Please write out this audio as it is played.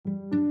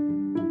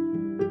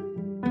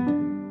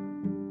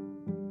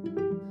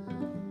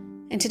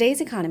In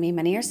today's economy,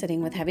 many are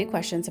sitting with heavy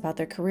questions about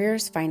their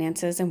careers,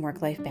 finances, and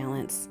work-life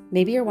balance.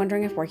 Maybe you're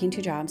wondering if working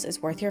two jobs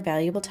is worth your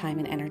valuable time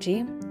and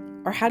energy,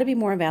 or how to be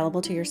more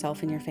available to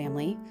yourself and your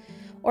family,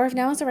 or if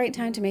now is the right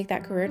time to make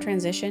that career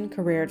transition,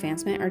 career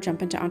advancement, or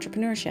jump into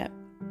entrepreneurship.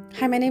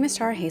 Hi, my name is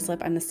Tara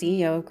Hayslip. I'm the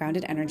CEO of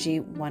Grounded Energy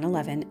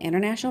 111,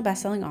 international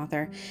bestselling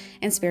author,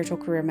 and spiritual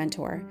career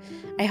mentor.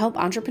 I help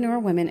entrepreneur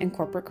women and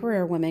corporate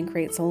career women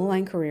create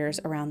soul-aligned careers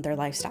around their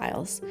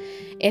lifestyles.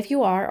 If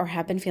you are or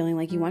have been feeling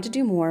like you want to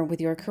do more with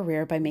your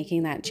career by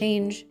making that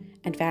change,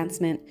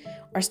 advancement,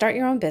 or start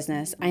your own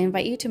business, I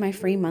invite you to my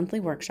free monthly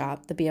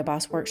workshop, the Be a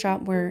Boss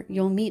Workshop, where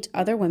you'll meet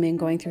other women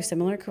going through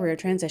similar career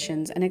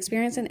transitions and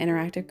experience an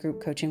interactive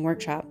group coaching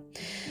workshop.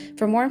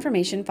 For more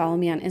information, follow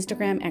me on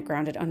Instagram at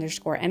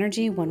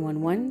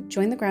grounded_energy111.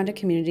 Join the Grounded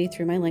community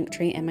through my link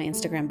tree and my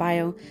Instagram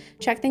bio.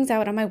 Check things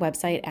out on my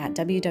website at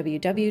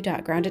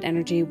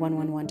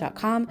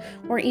www.groundedenergy111.com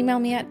or email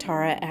me at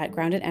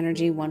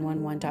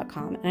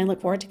tara@groundedenergy111.com. And I look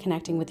forward to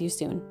connecting with you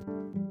soon.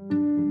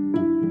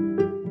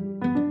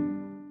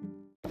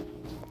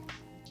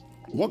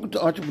 Welcome to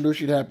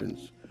Entrepreneurship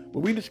Happens,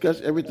 where we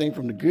discuss everything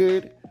from the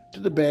good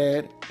to the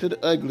bad to the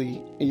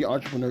ugly in your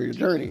entrepreneurial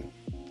journey.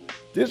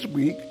 This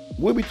week,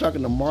 we'll be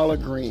talking to Marla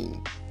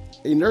Green,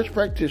 a nurse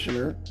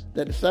practitioner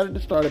that decided to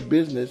start a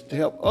business to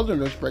help other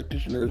nurse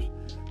practitioners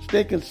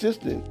stay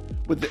consistent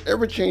with the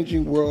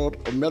ever-changing world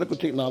of medical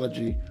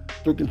technology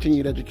through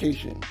continued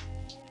education.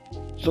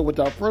 So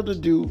without further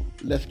ado,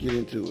 let's get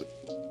into it.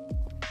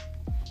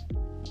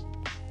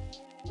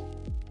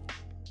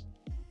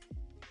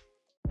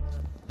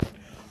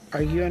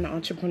 Are you an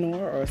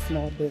entrepreneur or a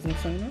small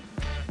business owner?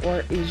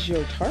 Or is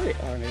your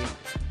target audience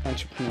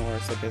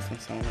entrepreneurs or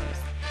business owners?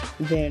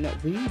 Then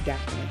we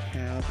definitely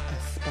have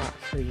a spot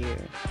for you.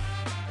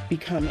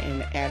 Become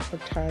an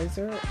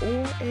advertiser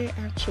or an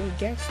actual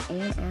guest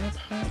on our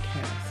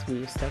podcast.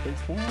 We are steadily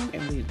growing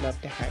and we'd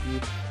love to have you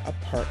a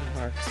part of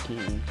our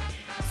team.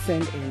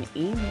 Send an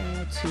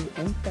email to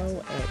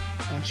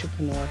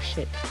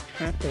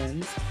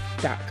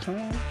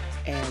info@entrepreneurshiphappens.com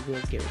and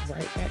we'll get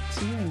right back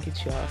to you and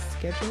get you all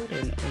scheduled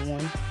and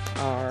on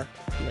our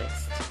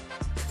list.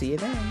 See you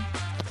then.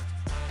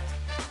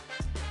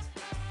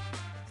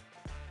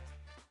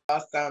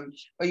 Awesome.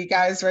 Well, you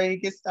guys ready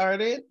to get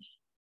started?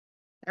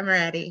 I'm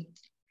ready.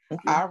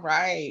 Okay. All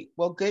right.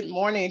 Well, good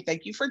morning.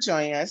 Thank you for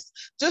joining us.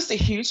 Just a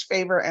huge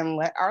favor and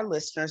let our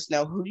listeners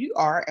know who you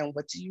are and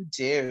what do you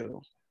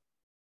do.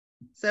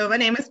 So my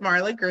name is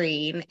Marla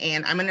Green,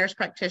 and I'm a nurse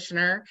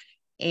practitioner,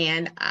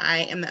 and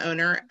I am the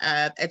owner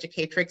of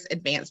Educatrix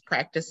Advanced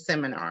Practice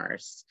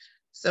Seminars.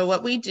 So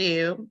what we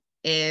do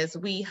is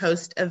we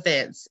host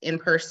events in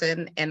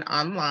person and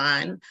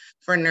online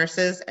for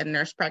nurses and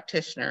nurse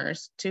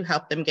practitioners to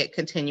help them get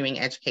continuing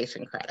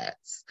education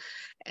credits.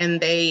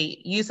 And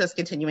they use those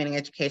continuing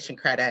education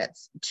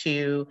credits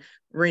to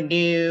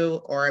renew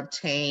or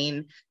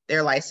obtain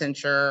their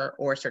licensure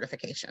or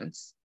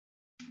certifications.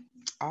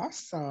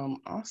 Awesome.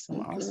 So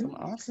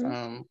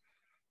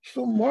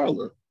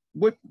Marla,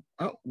 why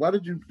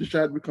did you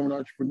decide to become an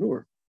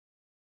entrepreneur?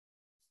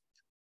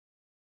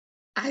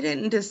 I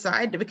didn't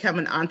decide to become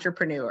an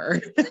entrepreneur.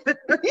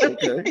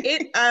 Okay.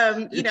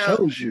 It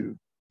chose you.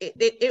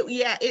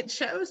 It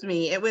chose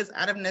me. It was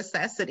out of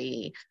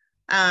necessity.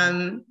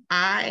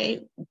 I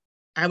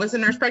was a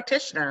nurse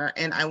practitioner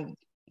and I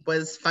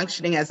was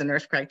functioning as a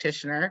nurse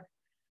practitioner.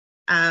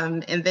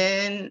 And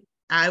then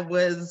I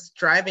was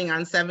driving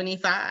on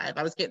 75.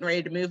 I was getting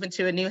ready to move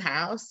into a new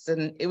house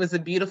and it was a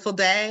beautiful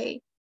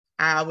day.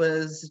 I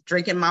was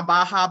drinking my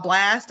Baja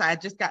Blast. I had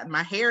just gotten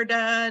my hair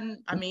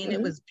done. I mean,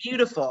 It was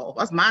beautiful.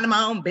 I was minding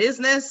my own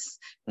business.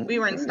 We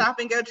were in stop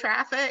and go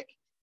traffic.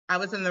 I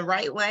was in the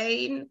right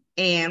lane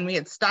and we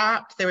had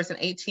stopped. There was an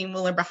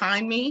 18-wheeler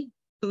behind me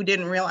who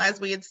didn't realize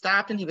we had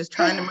stopped and he was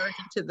trying to merge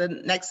into the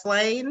next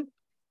lane.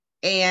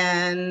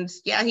 And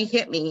yeah, he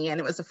hit me and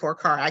it was a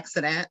 4-car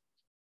accident.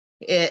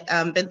 It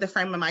bent the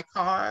frame of my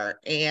car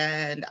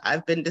and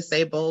I've been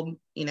disabled,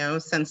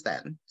 since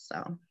then.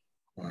 So.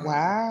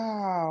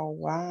 Wow.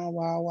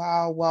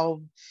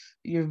 Well,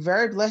 you're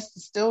very blessed to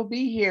still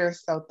be here.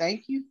 So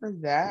thank you for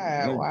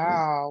that.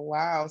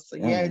 Wow. So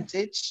yeah, it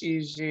did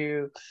choose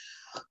you.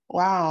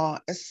 Wow.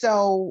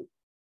 So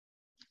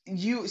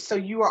you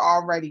were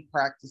already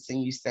practicing,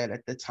 you said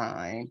at the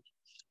time.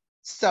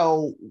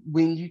 So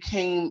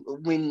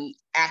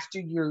after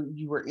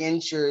you were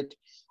injured,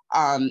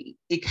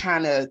 it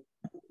kind of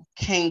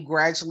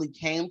gradually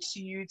came to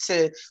you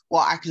to,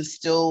 well, I can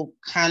still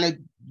kind of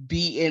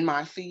be in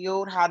my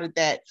field. How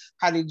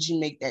did you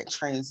make that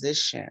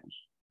transition?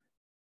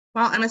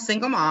 Well, I'm a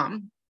single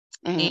mom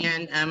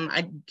and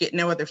I get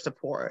no other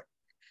support.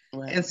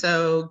 Right. And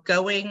so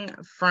going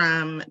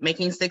from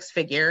making 6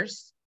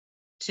 figures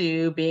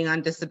to being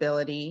on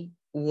disability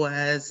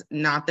was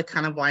not the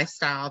kind of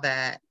lifestyle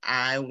that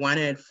I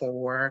wanted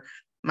for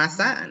my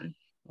son.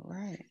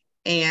 Right.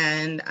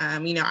 And, I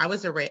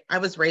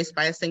was raised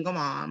by a single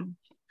mom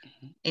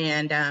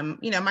and,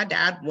 my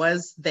dad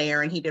was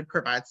there and he did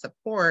provide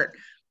support,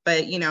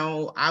 but, you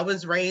know, I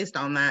was raised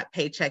on that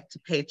paycheck to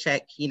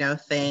paycheck, you know,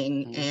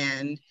 thing.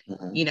 And,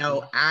 you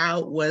know, I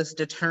was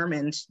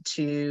determined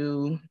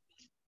to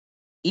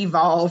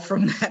evolve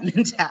from that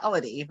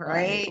mentality,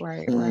 right?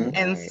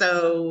 And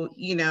so,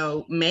 you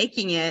know,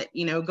 making it,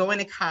 you know, going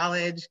to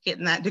college,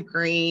 getting that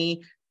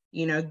degree,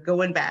 you know,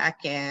 going back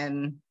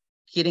and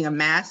getting a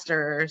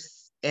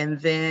master's,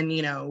 and then,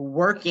 you know,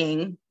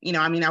 working, you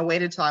know, I mean, I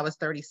waited till I was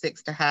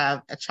 36 to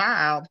have a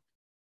child.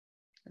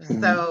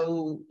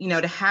 So, you know,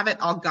 to have it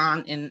all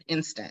gone in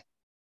instant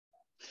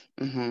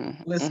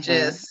was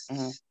just,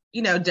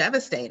 you know,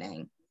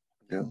 devastating.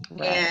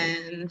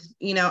 And,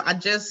 you know, I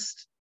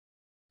just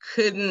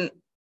couldn't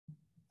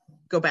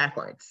go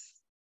backwards.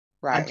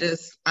 I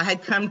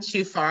had come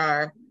too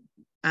far.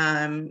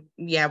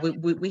 Yeah,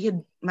 we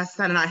had, my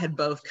son and I had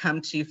both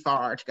come too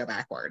far to go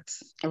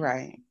backwards.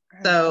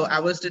 So I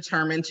was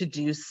determined to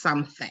do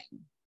something.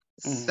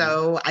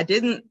 So I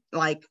didn't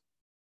like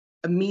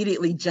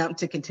immediately jump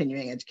to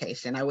continuing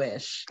education. I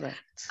wish.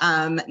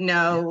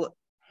 No,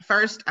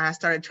 first I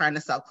started trying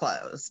to sell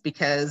clothes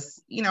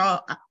because, you know,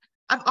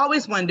 I've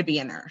always wanted to be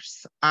a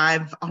nurse.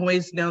 I've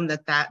always known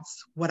that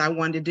that's what I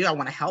wanted to do. I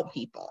want to help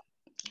people.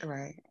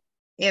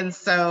 And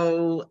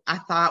so I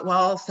thought,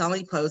 well,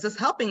 selling clothes is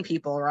helping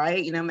people,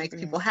 right? You know, makes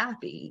people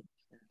happy.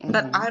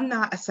 But I'm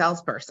not a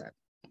salesperson.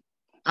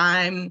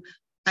 I'm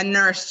a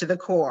nurse to the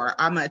core.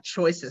 I'm a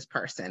choices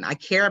person. I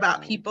care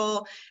about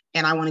people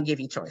and I want to give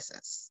you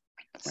choices.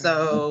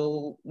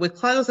 So with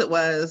clothes, it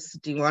was,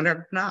 do you want it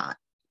or not?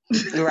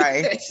 It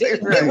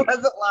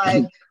wasn't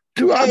like,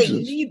 hey,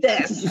 you need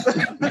this.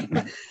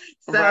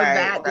 So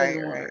that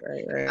didn't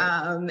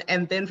work.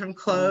 And then from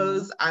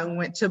clothes, I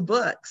went to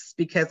books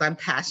because I'm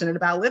passionate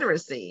about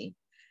literacy.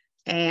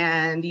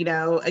 And, you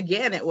know,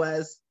 again, it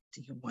was,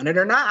 do you want it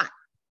or not?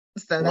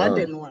 So that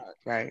didn't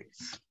work.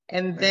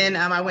 And then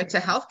I went to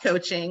health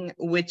coaching,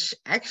 which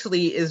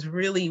actually is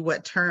really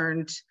what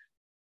turned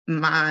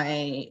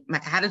my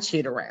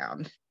attitude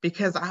around,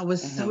 because I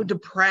was so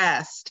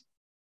depressed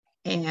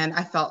and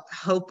I felt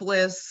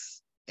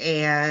hopeless.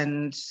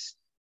 And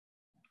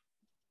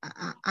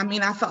I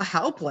mean, I felt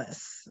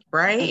helpless,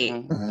 right?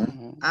 You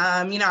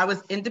know, I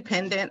was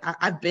independent.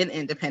 I've been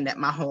independent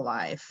my whole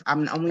life.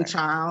 I'm an only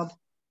child.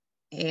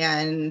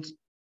 And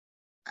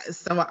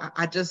so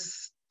I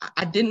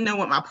didn't know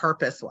what my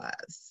purpose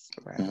was.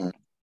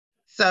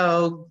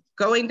 So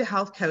going to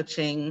health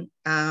coaching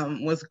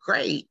was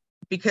great,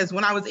 because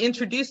when I was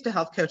introduced to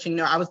health coaching, you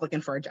know, I was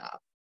looking for a job.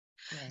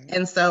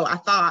 And so I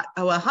thought,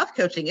 oh, well, health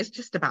coaching is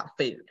just about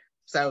food.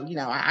 So, you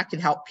know, I can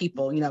help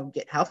people, you know,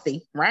 get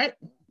healthy, right?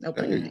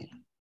 Okay.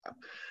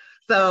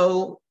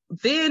 So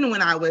then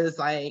when I was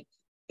like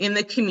in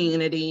the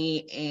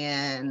community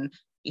and,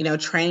 you know,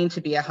 trained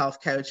to be a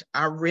health coach,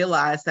 I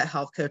realized that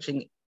health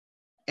coaching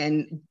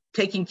and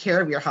taking care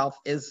of your health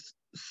is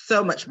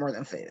so much more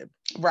than food.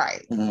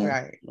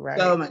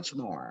 So much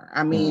more.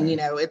 I mean, you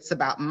know, it's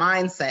about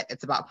mindset.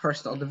 It's about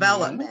personal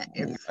development.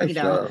 It's, you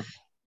know,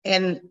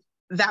 and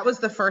that was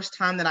the first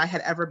time that I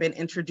had ever been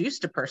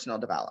introduced to personal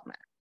development.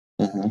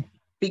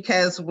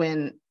 Because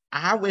when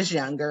I was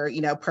younger,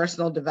 you know,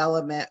 personal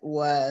development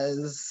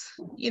was,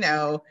 you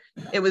know,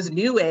 it was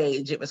new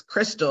age, it was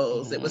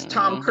crystals, it was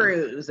Tom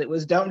Cruise, it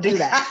was don't do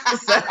that.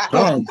 So,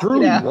 Tom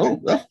Cruise, you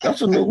know,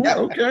 that's a new one.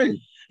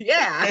 Okay.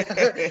 Yeah.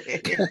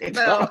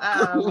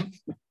 So,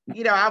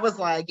 you know, I was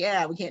like,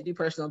 yeah, we can't do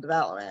personal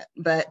development.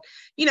 But,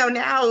 you know,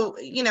 now,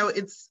 you know,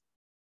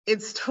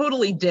 it's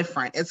totally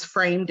different. It's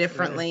framed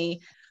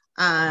differently.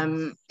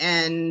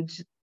 And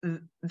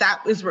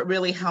that was what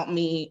really helped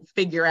me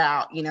figure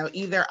out, you know,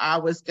 either I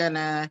was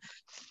gonna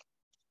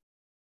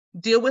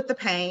deal with the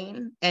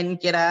pain and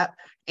get up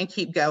and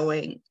keep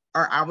going,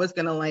 or I was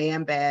gonna lay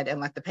in bed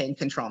and let the pain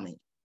control me.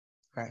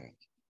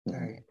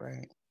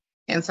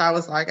 And so I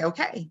was like,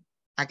 okay,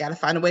 I got to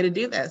find a way to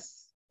do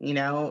this. You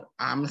know,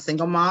 I'm a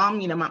single mom.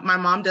 You know, my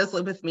mom does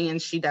live with me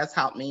and she does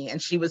help me. And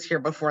she was here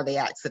before the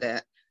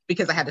accident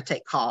because I had to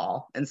take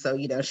call. And so,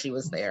 you know, she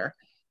was there.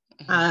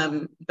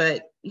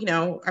 But, you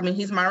know, I mean,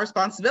 he's my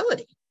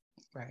responsibility.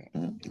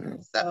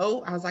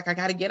 So I was like, I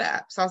got to get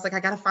up. So I was like, I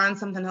got to find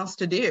something else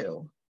to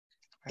do.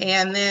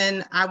 And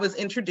then I was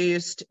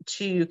introduced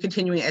to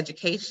continuing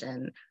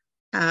education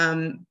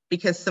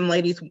because some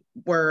ladies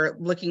were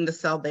looking to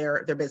sell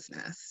their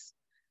business.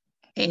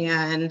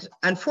 And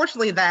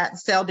unfortunately, that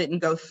sale didn't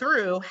go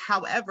through.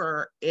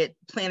 However, it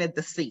planted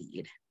the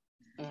seed.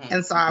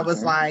 And so I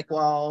was like,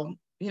 well,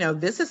 you know,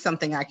 this is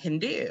something I can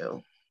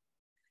do.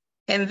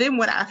 And then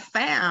what I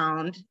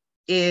found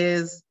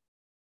is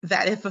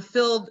that it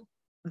fulfilled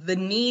the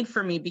need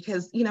for me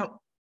because, you know,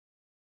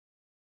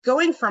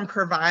 going from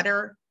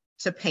provider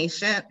to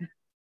patient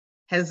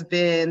has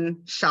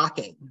been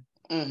shocking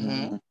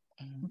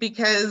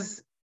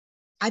because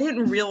I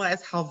didn't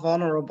realize how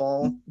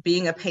vulnerable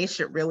being a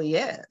patient really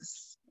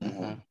is.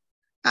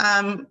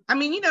 I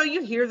mean, you know,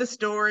 you hear the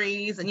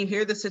stories and you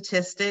hear the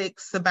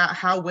statistics about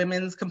how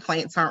women's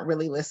complaints aren't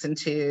really listened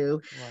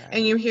to.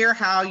 And you hear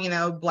how, you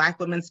know, Black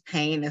women's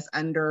pain is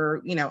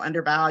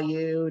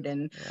undervalued.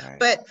 And,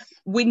 but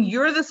when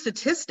you're the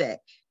statistic,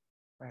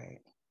 Right.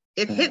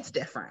 It hits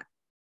different.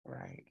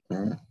 Right.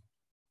 Mm-hmm.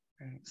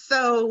 Right.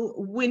 So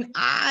when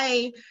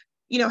I,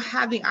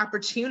 have the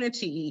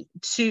opportunity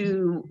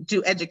to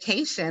do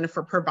education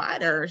for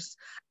providers,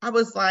 I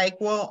was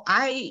like, well,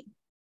 I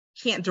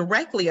can't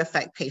directly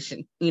affect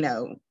patient,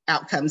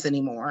 outcomes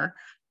anymore,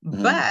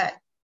 but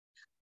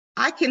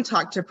I can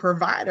talk to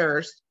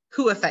providers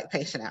who affect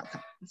patient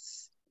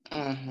outcomes.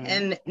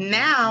 And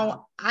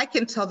now I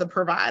can tell the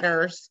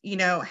providers,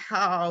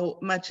 how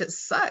much it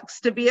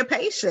sucks to be a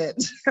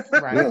patient,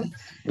 Right.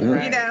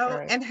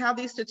 Right. and how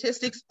these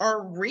statistics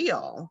are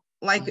real.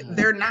 Like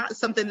they're not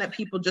something that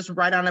people just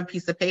write on a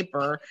piece of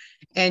paper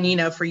and,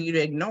 for you to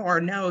ignore.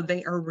 No,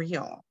 they are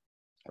real.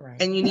 Right.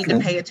 And you need to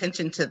pay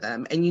attention to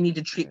them, and you need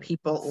to treat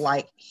people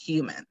like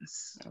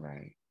humans.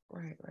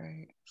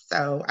 Right.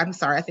 So I'm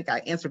sorry, I think I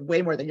answered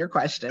way more than your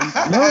question.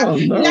 No,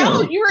 you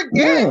were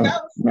good.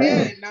 That was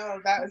good. No,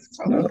 that was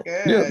totally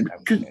good.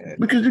 Yeah,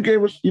 because you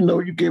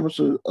gave us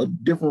a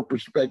different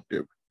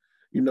perspective.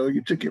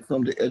 You took it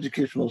from the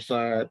educational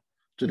side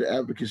to the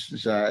advocacy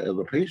side as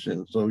a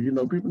patient. So,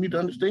 people need to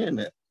understand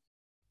that.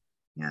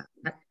 Yeah.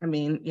 I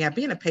mean,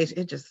 being a patient,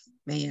 it just,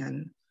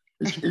 man.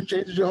 It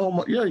changes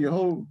your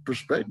whole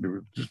perspective.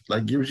 It just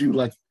like gives you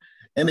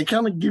and it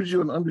kind of gives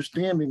you an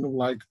understanding of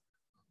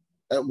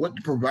what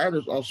the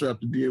providers also have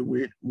to deal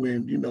with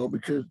when,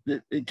 because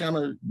it kind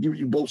of gives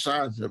you both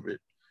sides of it.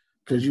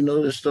 Because,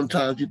 there's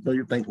sometimes,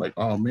 you think like,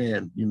 oh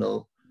man,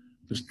 the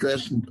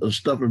stress and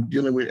stuff of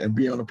dealing with and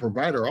being a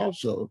provider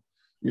also,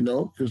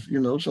 because,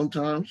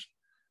 sometimes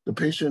the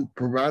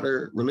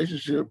patient-provider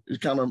relationship is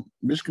kind of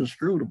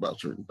misconstrued about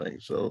certain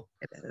things. So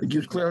it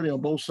gives clarity on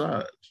both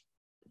sides.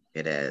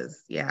 It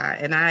is. Yeah.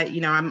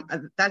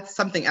 And that's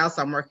something else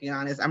I'm working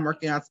on I'm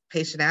working on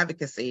patient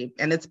advocacy,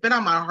 and it's been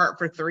on my heart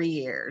for 3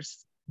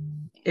 years.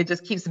 It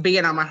just keeps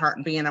being on my heart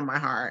and being on my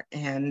heart.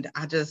 And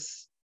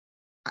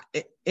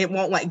it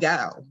won't let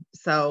go.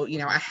 So,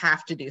 I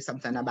have to do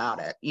something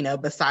about it,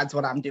 besides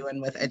what I'm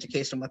doing with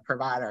education with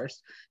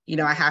providers.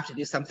 I have to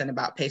do something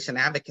about patient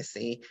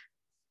advocacy,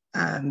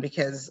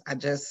 because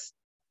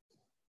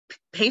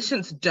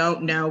patients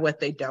don't know what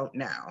they don't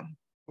know.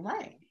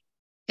 Right.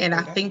 And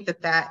I think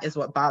that is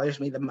what bothers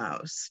me the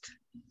most.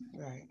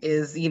 Right.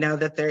 Is,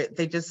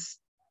 that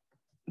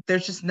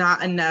there's just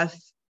not enough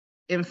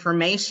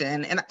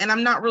information. And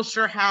I'm not real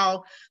sure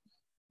how,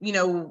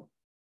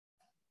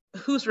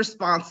 who's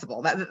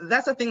responsible.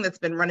 That's a thing that's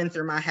been running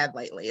through my head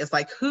lately. Is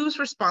like, who's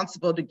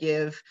responsible to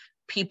give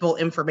people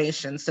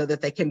information so that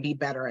they can be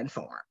better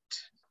informed?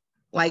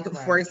 Like,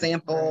 for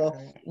example,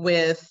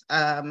 with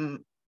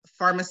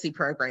pharmacy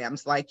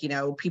programs, like,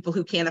 people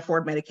who can't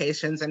afford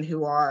medications and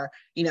who are,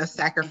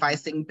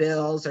 sacrificing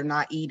bills or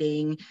not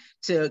eating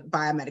to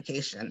buy a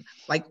medication.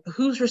 Like,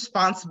 who's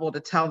responsible to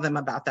tell them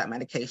about that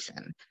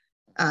medication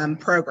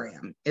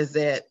program? Is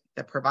it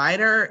the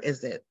provider?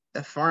 Is it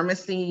the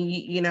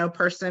pharmacy,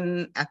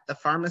 person at the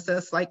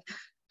pharmacist? Like,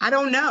 I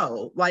don't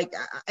know. Like,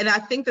 and I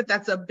think that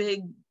that's a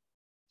big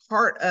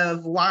part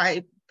of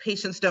why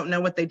patients don't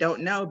know what they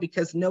don't know,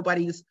 because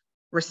nobody's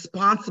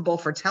responsible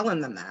for telling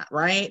them that,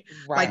 right?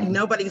 Like,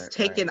 nobody's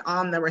taken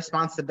on the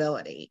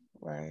responsibility.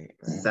 Right.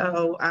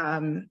 So,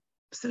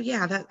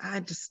 yeah, I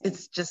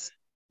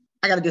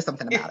got to do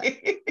something about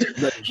it.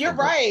 You're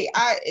right.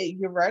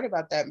 You're right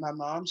about that. My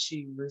mom,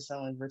 she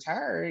recently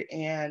retired,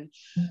 and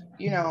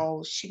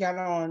she got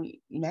on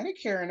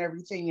Medicare and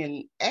everything,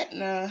 and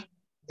Aetna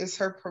is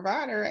her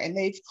provider, and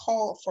they've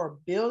called for a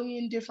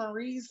billion different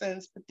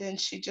reasons, but then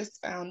she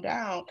just found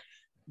out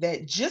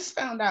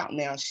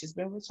now, she's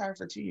been retired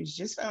for 2 years,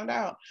 just found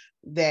out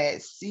that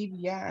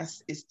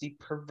CVS is the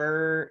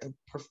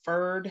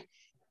preferred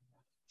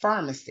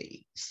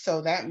pharmacy.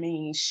 So that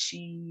means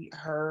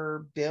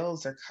her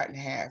bills are cut in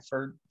half.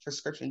 For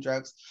prescription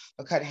drugs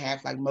are cut in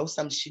half. Like, most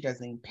of them she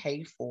doesn't even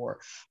pay for.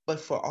 But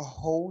for a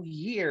whole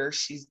year,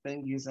 she's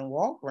been using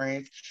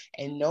Walgreens,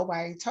 and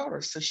nobody told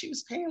her. So she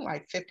was paying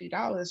like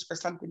 $50 for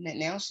something that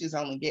now she's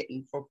only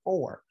getting for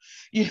 $4.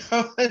 You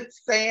know what I'm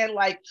saying?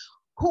 Like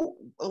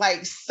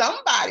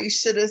somebody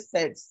should have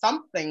said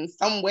something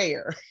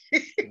somewhere.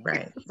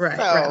 Right.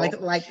 So,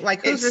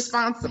 like who's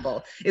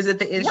responsible? Is it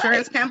the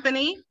insurance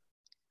company?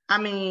 I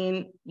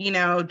mean,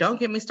 don't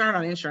get me started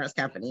on insurance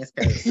companies,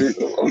 because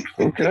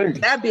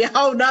that'd be a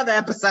whole nother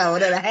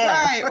episode and a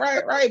half.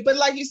 Right. But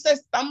like you said,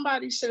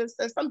 somebody should have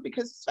said something,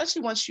 because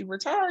especially once you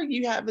retire,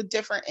 you have a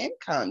different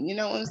income. You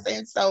know what I'm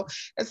saying? So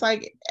it's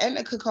like, and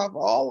it could cover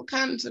all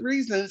kinds of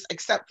reasons,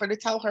 except for to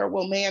tell her,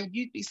 well, ma'am,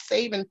 you'd be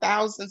saving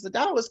thousands of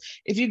dollars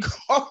if you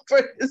go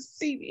for the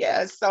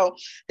CVS. So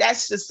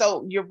that's just,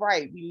 so you're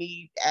right. We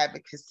need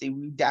advocacy.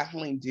 We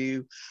definitely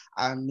do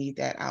need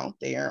that out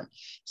there.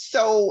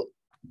 So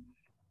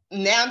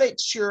now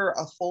that you're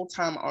a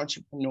full-time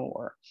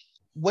entrepreneur,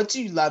 what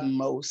do you love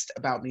most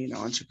about being an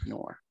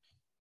entrepreneur?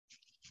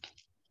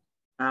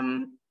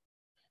 I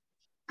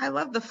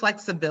love the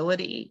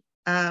flexibility.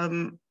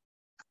 I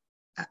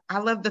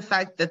love the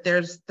fact that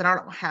I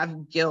don't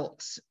have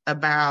guilt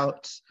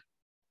about,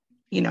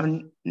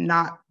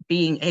 not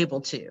being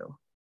able to.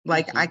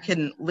 Like I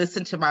can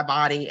listen to my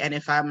body, and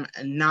if I'm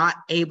not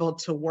able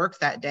to work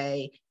that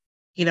day,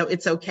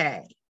 it's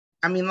okay.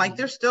 I mean, like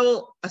there's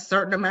still a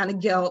certain amount of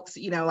guilt,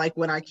 like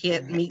when I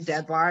can't meet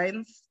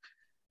deadlines,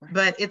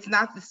 but it's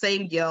not the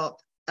same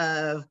guilt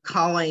of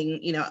calling,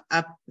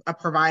 a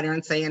provider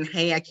and saying,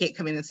 hey, I can't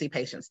come in and see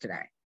patients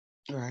today.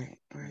 Right.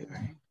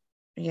 I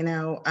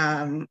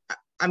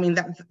mean,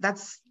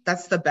 that's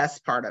the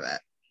best part of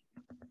it.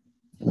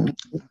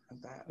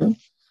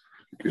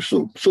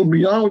 So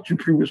beyond what you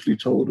previously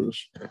told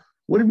us,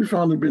 what have you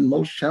found has been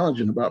most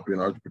challenging about being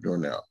an entrepreneur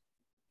now?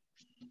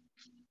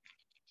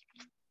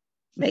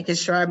 Making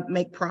sure I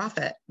make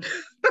profit.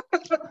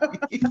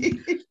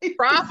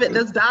 Profit,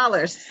 those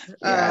dollars.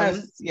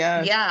 Yes.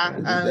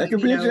 That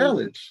could be a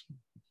challenge.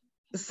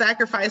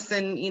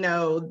 Sacrificing,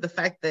 the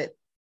fact that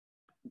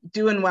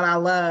doing what I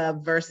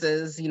love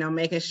versus,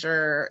 making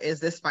sure, is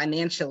this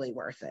financially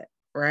worth it?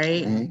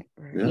 Right.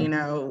 Mm-hmm.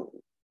 Yeah.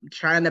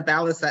 Trying to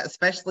balance that,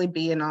 especially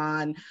being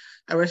on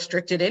a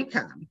restricted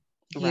income.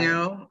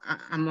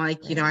 I'm like,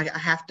 I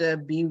have to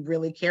be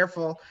really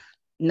careful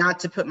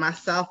not to put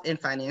myself in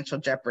financial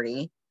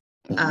jeopardy,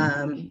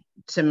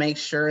 to make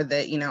sure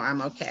that,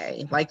 I'm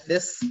okay. Like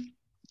this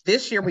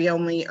year, we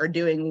only are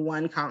doing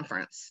one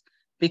conference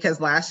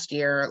because last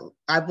year,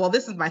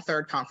 this is my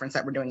third conference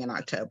that we're doing in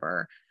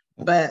October.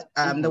 But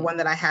the one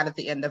that I had at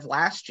the end of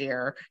last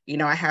year,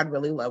 I had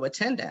really low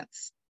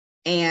attendance.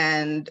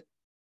 And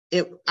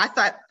I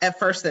thought at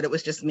first that it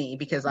was just me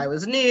because I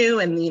was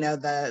new and,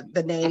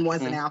 the name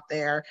wasn't out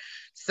there.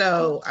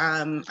 So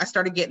I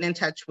started getting in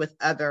touch with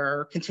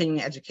other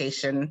continuing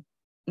education,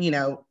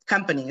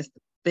 companies,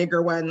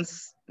 bigger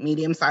ones,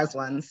 medium-sized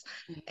ones.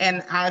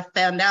 And I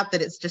found out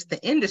that it's just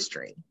the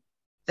industry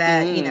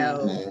that,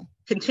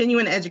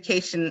 continuing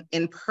education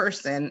in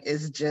person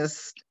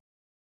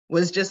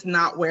was just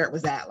not where it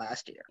was at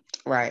last year.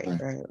 Right.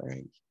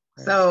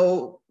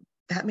 So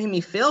that made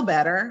me feel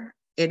better.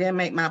 It didn't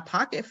make my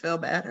pocket feel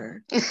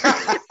better. But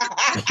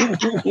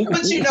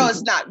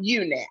it's not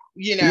you now,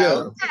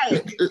 Yeah.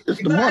 Right.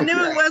 But I knew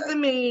it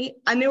wasn't me.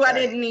 I knew I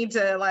didn't need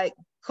to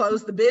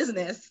close the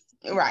business.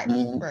 Right.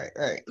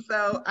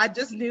 So I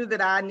just knew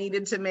that I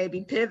needed to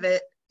maybe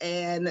pivot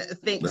and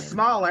think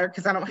smaller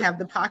because I don't have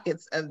the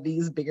pockets of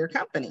these bigger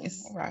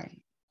companies.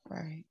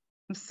 Right.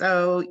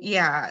 So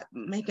yeah,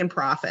 making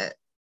profit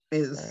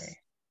is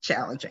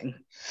challenging.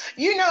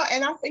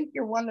 And I think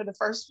you're one of the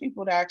first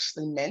people to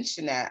actually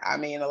mention that. I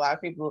mean, a lot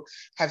of people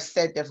have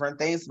said different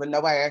things, but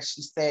nobody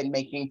actually said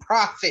making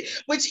profit,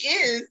 which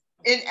is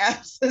in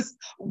essence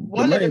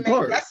one of the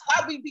main. That's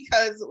why we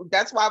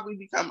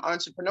become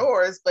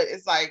entrepreneurs. But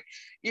it's like,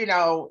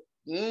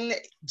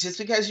 just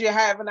because you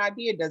have an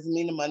idea doesn't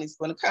mean the money's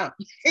going to come.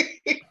 And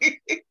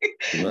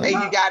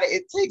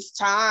it takes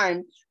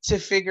time to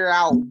figure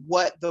out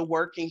what the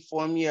working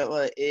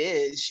formula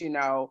is,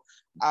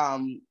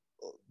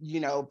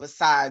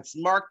 besides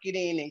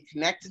marketing and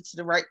connecting to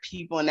the right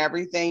people and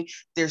everything.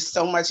 There's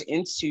so much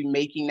into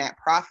making that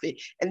profit.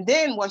 And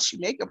then once you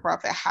make a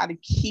profit, how to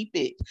keep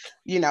it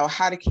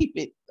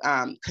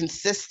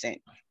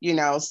consistent.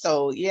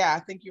 So yeah, I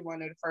think you're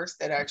one of the first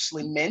that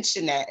actually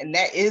mentioned that. And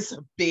that is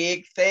a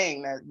big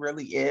thing. That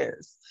really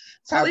is.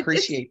 So I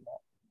appreciate that.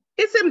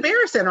 It's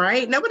embarrassing,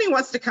 right? Nobody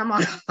wants to come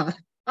on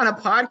a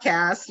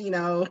podcast,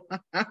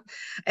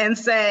 and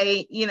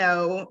say,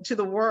 to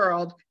the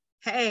world,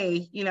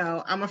 hey,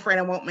 I'm afraid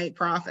I won't make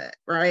profit,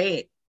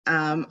 right?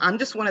 I'm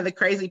just one of the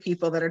crazy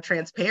people that are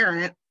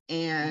transparent.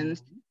 And,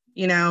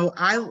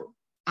 I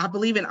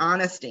believe in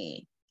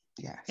honesty.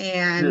 Yes.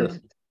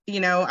 And,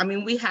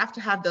 we have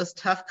to have those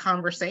tough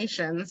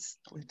conversations.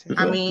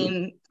 I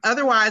mean,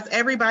 otherwise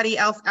everybody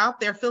else out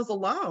there feels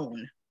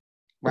alone.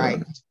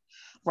 Right.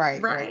 Yeah,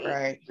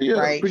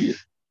 right.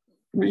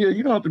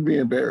 You don't have to be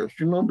embarrassed,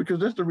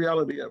 because that's the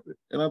reality of it.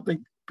 And I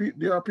think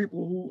there are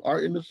people who are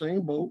in the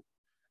same boat.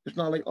 It's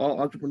not like all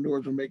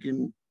entrepreneurs are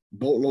making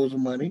boatloads of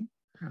money.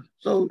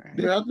 So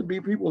there have to be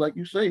people, like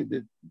you say,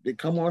 that they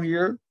come on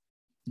here,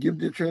 give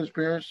their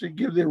transparency,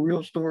 give their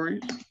real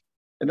stories.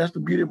 And that's the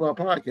beauty of our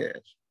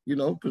podcast,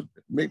 because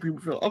make people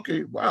feel,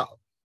 okay, wow,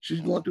 she's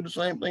going through the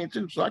same thing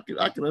too. So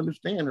I can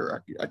understand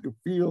her. I can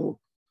feel,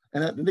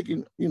 and they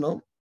can,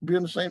 be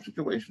in the same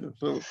situation.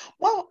 So the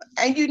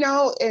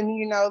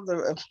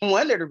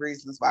one of the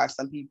reasons why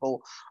some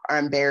people are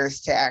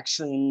embarrassed to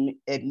actually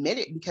admit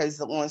it,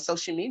 because on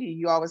social media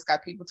you always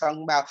got people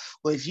talking about,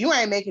 well, if you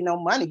ain't making no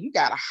money, you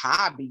got a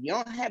hobby, you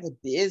don't have a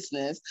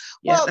business.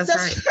 Yeah, well,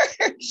 that's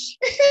right.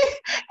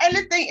 And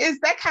the thing is,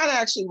 that kind of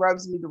actually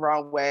rubs me the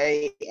wrong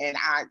way, and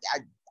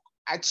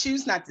I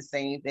choose not to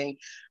say anything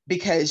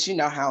because you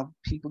know how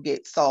people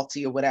get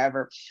salty or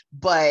whatever.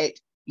 But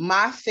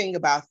my thing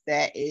about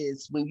that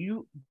is, when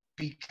you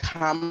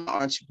become an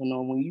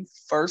entrepreneur, when you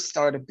first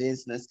start a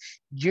business,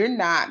 you're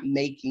not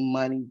making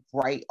money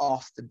right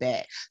off the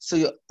bat.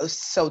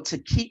 So to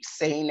keep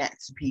saying that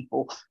to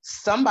people,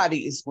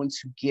 somebody is going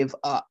to give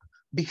up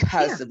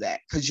because of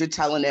that, because you're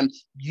telling them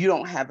you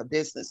don't have a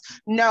business.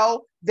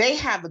 No, they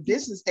have a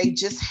business. They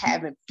just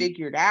haven't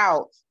figured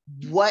out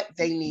what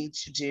they need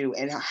to do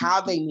and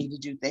how they need to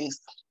do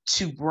things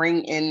to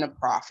bring in the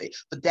profit.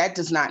 But that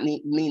does not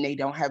mean they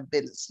don't have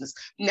business.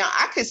 Now,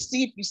 I could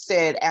see if you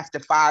said after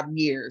 5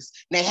 years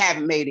they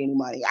haven't made any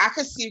money. I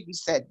could see if you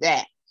said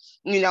that,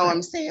 you know what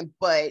I'm saying?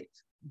 But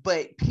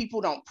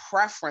people don't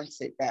preference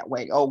it that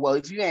way. Oh, well,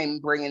 if you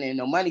ain't bringing in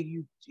no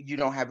money, you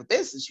don't have a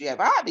business, you have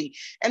a hobby.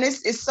 And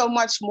it's so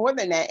much more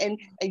than that. And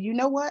you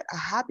know what? A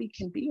hobby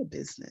can be a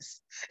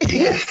business.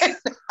 Yes.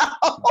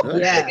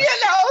 Yeah. You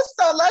know,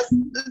 so let's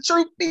the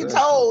truth be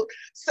told.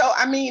 So,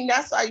 I mean,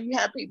 that's why you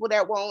have people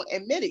that won't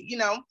admit it. You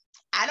know,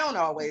 I don't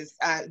always,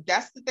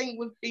 that's the thing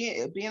with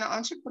being an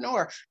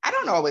entrepreneur. I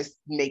don't always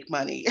make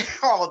money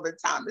all the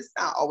time. It's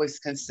not always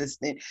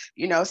consistent.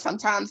 You know,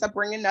 sometimes I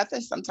bring in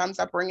nothing. Sometimes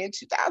I bring in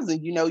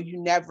 2,000, you know, you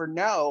never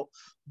know,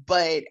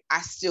 but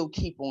I still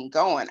keep on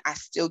going. I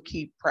still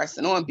keep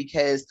pressing on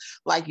because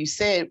like you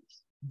said,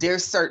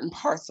 there's certain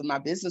parts of my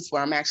business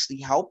where I'm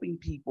actually helping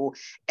people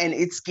and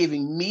it's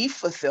giving me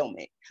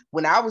fulfillment.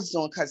 When I was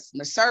doing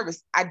customer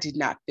service, I did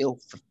not feel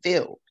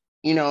fulfilled.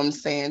 You know what I'm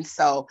saying?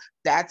 So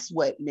that's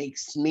what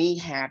makes me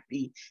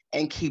happy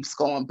and keeps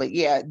going. But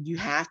yeah, you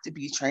have to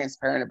be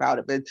transparent about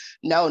it. But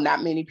no,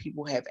 not many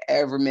people have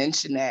ever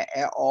mentioned that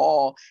at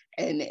all.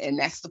 And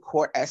that's the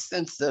core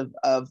essence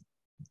of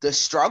the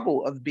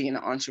struggle of being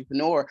an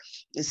entrepreneur,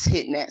 is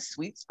hitting that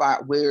sweet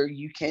spot where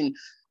you can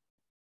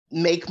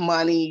make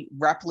money,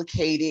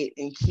 replicate it,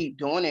 and keep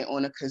doing it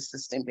on a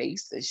consistent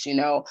basis, you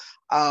know?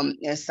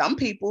 And some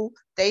people,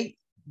 they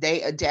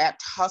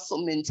adapt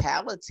hustle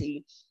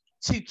mentality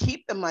to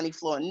keep the money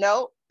flowing.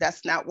 No,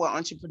 that's not what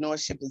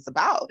entrepreneurship is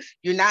about.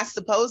 You're not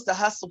supposed to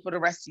hustle for the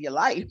rest of your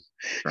life.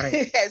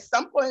 Right. At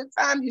some point in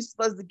time, you're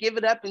supposed to give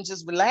it up and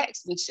just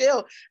relax and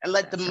chill and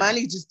let the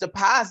money just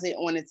deposit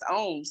on its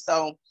own.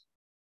 So,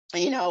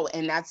 you know,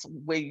 and that's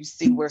where you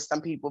see where some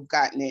people have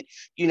gotten it,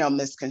 you know,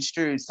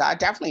 misconstrued. So I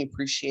definitely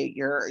appreciate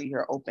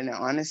your open and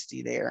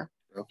honesty there.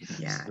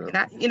 Yeah.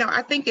 And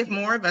I think if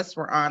more of us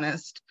were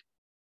honest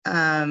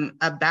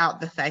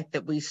about the fact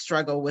that we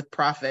struggle with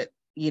profit,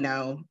 you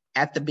know,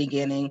 at the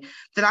beginning,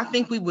 then I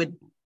think we would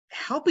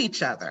help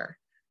each other.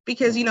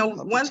 Because, you know,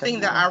 one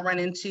thing that I run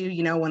into,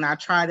 you know, when I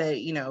try to,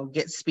 you know,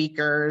 get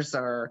speakers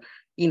or,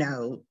 you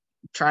know,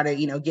 try to,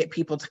 you know, get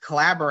people to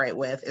collaborate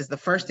with, is the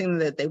first thing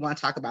that they want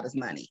to talk about is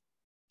money.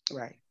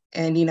 Right.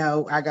 And, you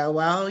know, I go,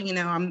 well, you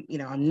know, I'm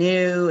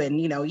new and,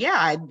 you know, yeah,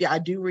 I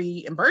do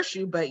reimburse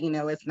you, but, you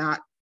know, it's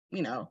not,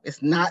 you know,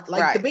 it's not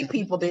like the big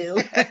people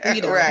do.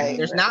 You know,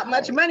 there's not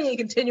much money in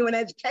continuing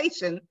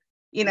education,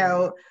 you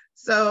know.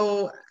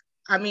 So,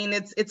 I mean,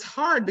 it's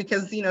hard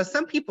because, you know,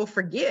 some people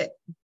forget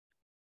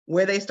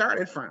where they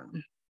started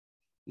from.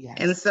 Yes.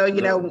 And so,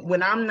 you know,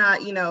 when I'm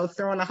not, you know,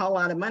 throwing a whole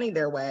lot of money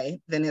their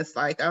way, then it's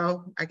like,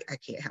 oh, I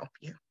can't help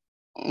you.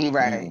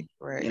 Right.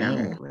 You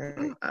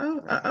know,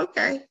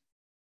 okay.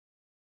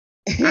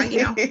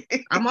 You know,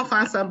 I'm gonna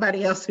find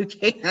somebody else who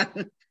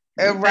can.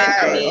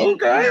 Right. I mean,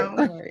 okay.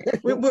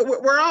 You know,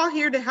 we're all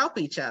here to help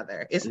each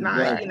other. It's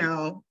not, you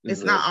know,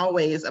 it's not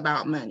always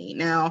about money.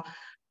 Now,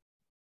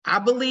 I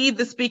believe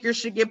the speakers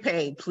should get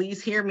paid.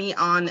 Please hear me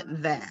on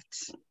that.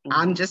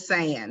 I'm just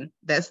saying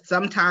that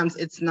sometimes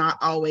it's not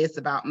always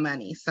about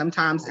money.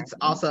 Sometimes it's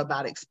also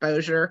about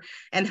exposure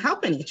and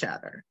helping each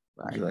other.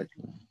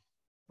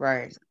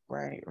 Right.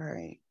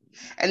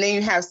 And then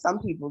you have some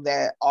people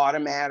that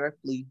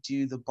automatically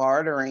do the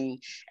bartering.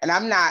 And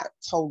I'm not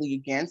totally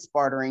against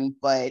bartering,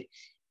 but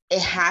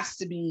it has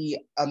to be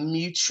a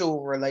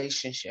mutual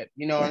relationship.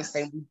 You know what I'm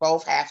saying? We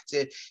both have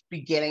to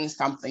be getting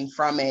something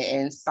from it.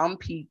 And some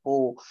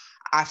people,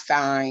 I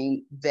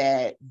find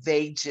that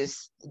they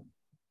just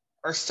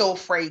are so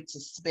afraid to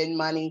spend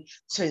money,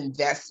 to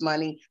invest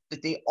money,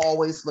 that they're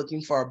always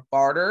looking for a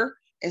barter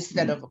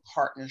instead of a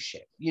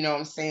partnership. You know what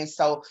I'm saying?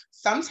 So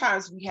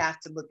sometimes we have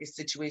to look at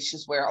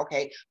situations where,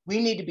 okay, we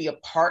need to be a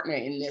partner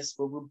in this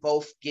where we're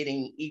both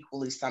getting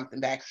equally something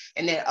back.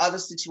 And then other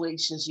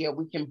situations, yeah,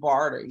 we can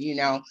barter. You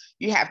know,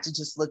 you have to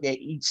just look at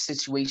each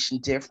situation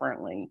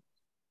differently.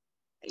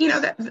 You know,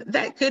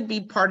 that could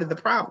be part of the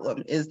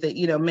problem, is that,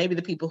 you know, maybe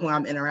the people who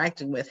I'm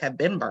interacting with have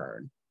been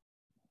burned.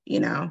 You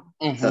know,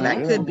 so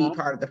that could be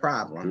part of the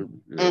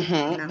problem. You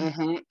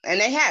know? And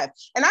they have.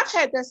 And I've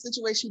had that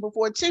situation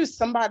before too.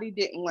 Somebody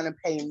didn't want to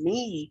pay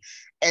me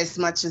as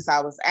much as I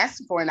was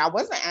asking for. And I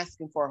wasn't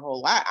asking for a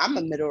whole lot. I'm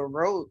a middle of the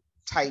road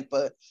type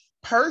of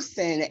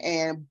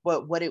person.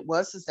 But what it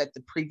was is that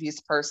the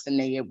previous person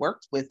they had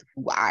worked with,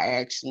 who I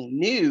actually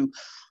knew,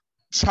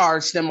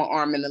 charged them an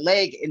arm and a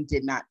leg and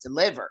did not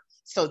deliver.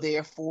 So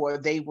therefore,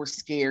 they were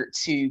scared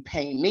to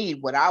pay me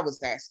what I was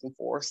asking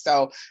for.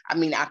 So, I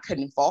mean, I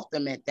couldn't fault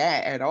them at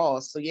that at all.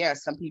 So yeah,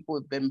 some people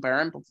have been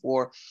burned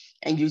before,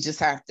 and you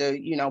just have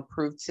to, you know,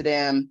 prove to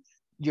them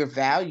your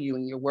value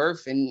and your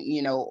worth, and,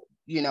 you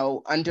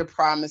know, under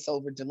promise,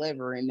 over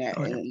deliver in that,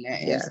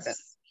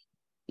 instance.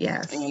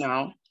 Yes. You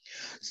know.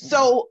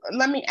 So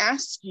let me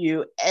ask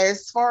you,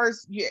 as far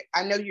as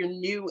I know you're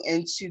new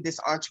into this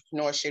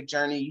entrepreneurship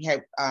journey. You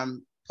have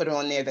put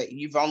on there that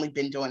you've only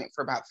been doing it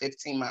for about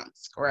 15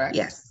 months, correct?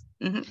 Yes.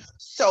 Mm-hmm.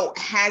 So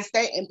has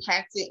that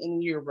impacted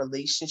in your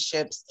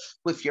relationships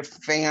with your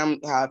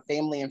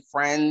family and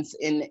friends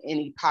in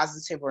any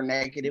positive or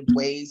negative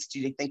ways?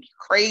 Do they think you're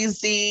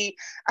crazy?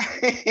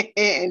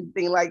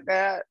 Anything like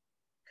that?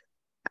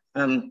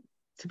 To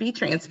be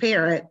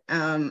transparent,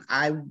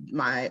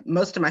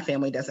 most of my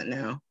family doesn't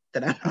know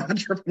that I'm an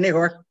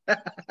entrepreneur.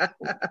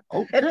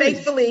 Okay. And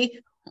thankfully,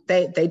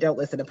 they don't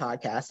listen to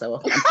podcasts, so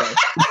I'm safe.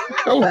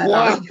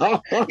 Wow.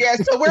 Yeah,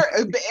 so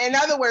in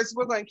other words,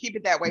 we're going to keep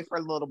it that way for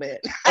a little bit.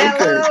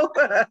 Hello.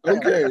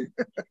 Okay.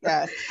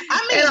 Yeah.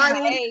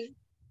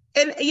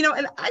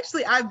 And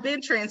actually I've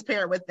been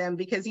transparent with them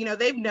because,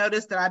 they've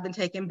noticed that I've been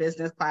taking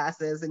business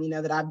classes and,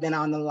 that I've been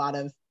on a lot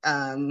of,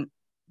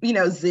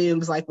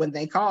 Zooms, like when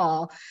they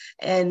call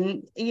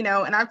and,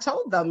 and I've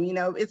told them,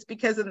 it's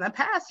because in the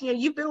past,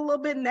 you've been a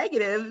little bit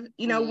negative,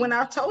 when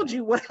I've told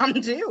you what I'm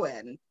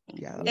doing.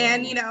 Yeah.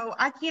 And,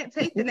 I can't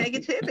take the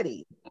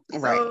negativity.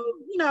 Right.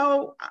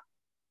 So,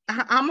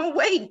 I'm gonna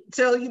wait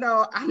till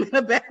I'm in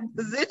a better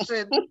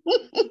position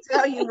to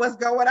tell you what's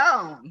going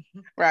on.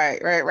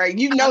 Right.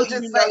 You know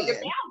your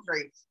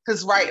boundary,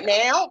 because right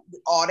now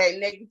all that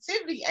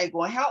negativity ain't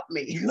gonna help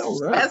me.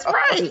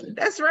 Right?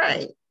 That's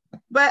right.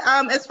 But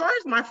as far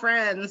as my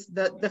friends,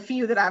 the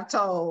few that I've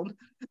told,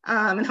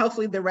 and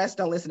hopefully the rest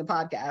don't listen to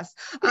podcasts,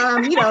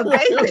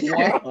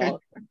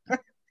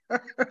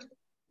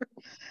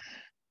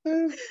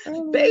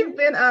 they've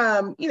been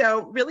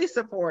really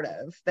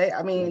supportive. They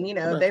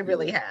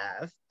really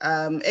have,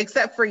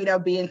 except for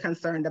being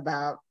concerned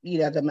about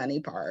the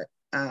money part,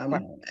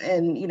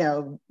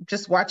 and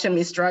just watching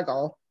me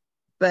struggle.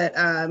 But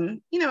other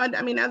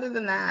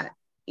than that,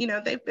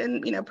 they've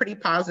been pretty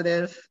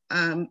positive.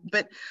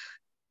 But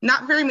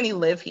not very many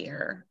live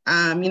here.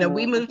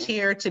 We moved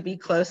here to be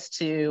close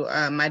to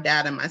my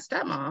dad and my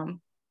stepmom,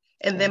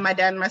 and then my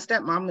dad and my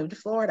stepmom moved to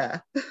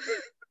Florida.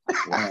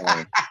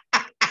 Wow.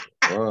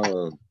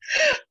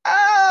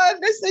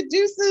 This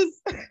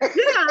seduces.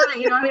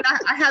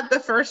 I had the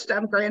first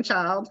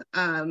grandchild,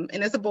 and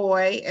it's a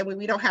boy, and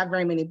we don't have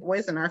very many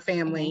boys in our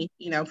family,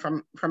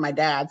 from my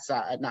dad's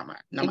side, not my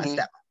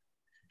stepmom.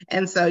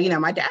 And so,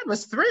 my dad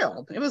was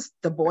thrilled. It was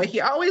the boy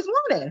he always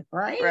wanted,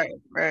 right?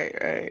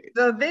 Right.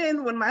 So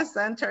then when my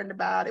son turned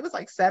about, it was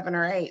like 7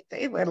 or 8,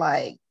 they were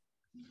like,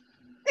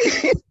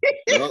 that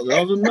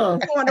was enough.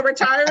 going to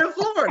retire in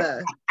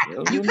Florida.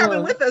 You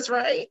coming with us,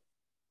 right?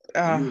 He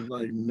was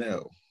like,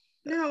 no,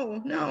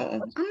 I'm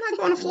not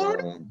going to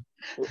Florida.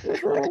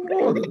 What's wrong with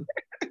Florida?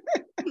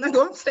 I'm not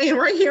going, staying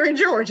right here in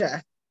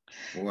Georgia.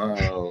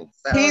 Wow.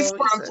 So, he's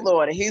from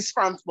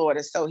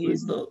Florida, so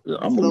he's.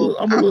 I'm a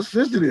little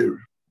sensitive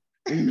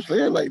when you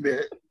say it like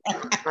that.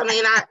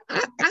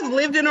 I've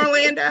lived in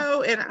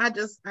Orlando, and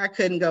I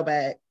couldn't go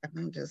back.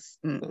 I'm just,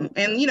 and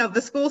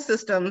the school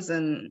systems,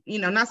 and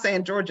not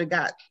saying Georgia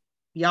got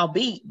y'all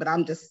beat, but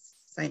I'm just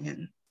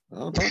saying.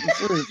 I'm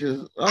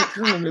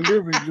currently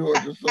live in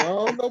Georgia, so I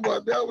don't know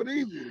about that one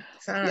either.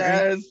 Sorry.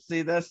 Yes,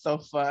 see, that's so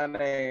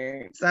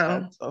funny.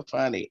 That's so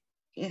funny.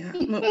 Yeah,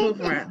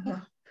 move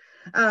around.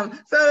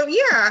 So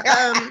yeah.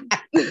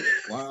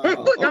 Wow.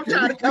 Look, I'm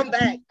trying to come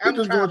back. I'm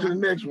just going to the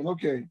next one.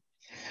 Okay.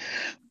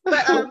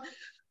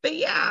 But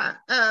yeah.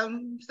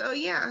 So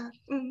yeah.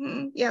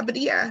 Mm-hmm. Yeah. But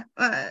yeah.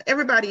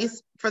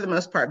 Everybody's for the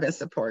most part been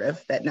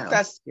supportive.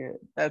 That's good.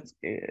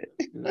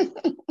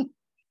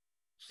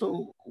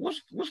 So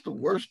what's the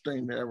worst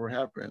thing that ever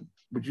happened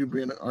with you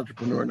being an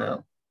entrepreneur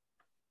now?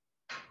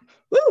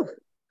 Woo.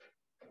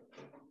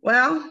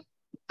 Well,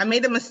 I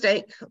made a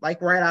mistake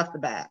like right off the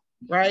bat.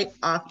 Like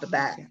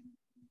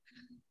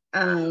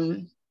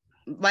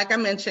I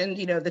mentioned,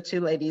 the 2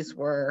 ladies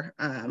were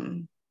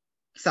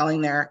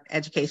selling their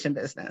education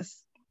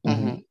business.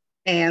 Mm-hmm.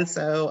 And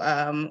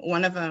so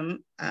one of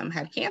them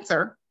had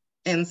cancer.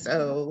 And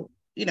so,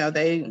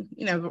 they,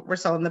 were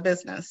selling the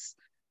business.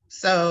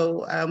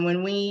 So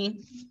when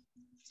we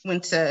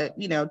went to,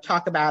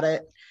 talk about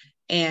it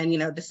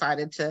and,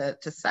 decided to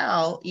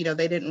sell,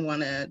 they didn't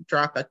want to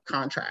drop a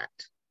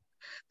contract.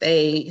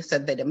 They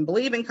said they didn't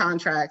believe in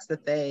contracts,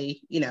 that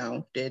they,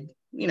 did,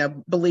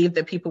 believe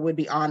that people would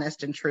be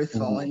honest and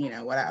truthful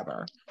and,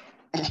 whatever.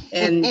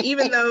 And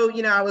even though,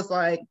 I was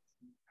like,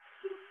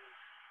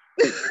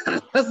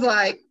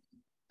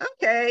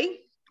 okay.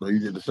 So you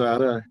did the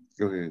side eye?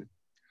 Go ahead.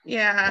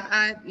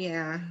 Yeah,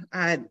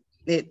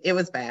 it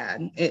was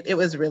bad. It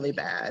was really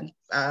bad.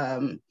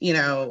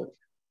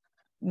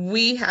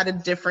 We had a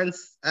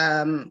difference.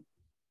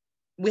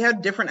 We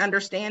had different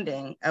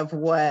understanding of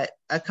what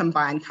a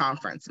combined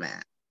conference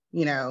meant.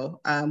 We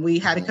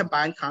had a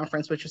combined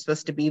conference, which was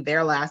supposed to be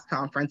their last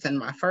conference and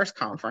my first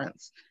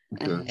conference.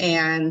 Okay.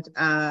 And,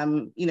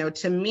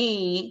 to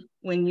me,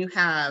 when you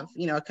have,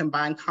 a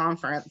combined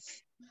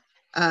conference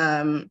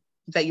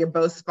that you're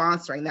both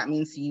sponsoring, that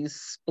means you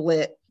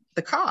split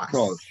the cost.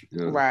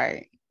 Yeah.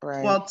 Right.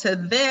 Well, to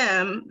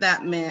them,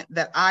 that meant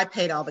that I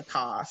paid all the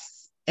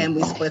costs and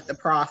we split the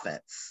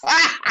profits.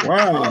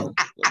 Wow.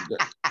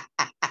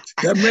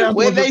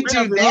 Where they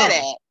do that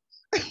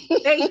at?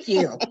 Thank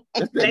you.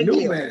 That's that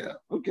new math.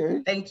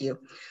 Okay. Thank you.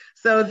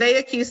 So they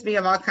accused me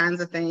of all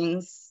kinds of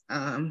things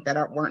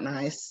that weren't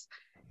nice.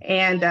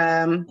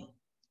 And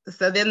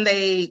so then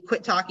they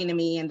quit talking to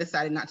me and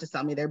decided not to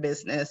sell me their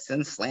business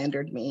and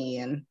slandered me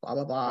and blah,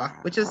 blah, blah, Wow.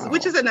 which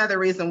is another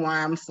reason why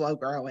I'm slow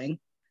growing.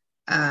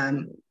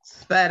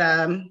 But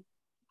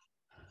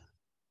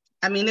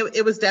I mean,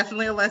 it was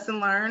definitely a lesson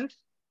learned.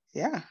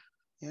 Yeah.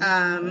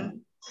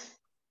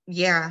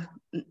 Yeah,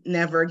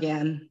 never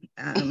again.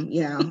 I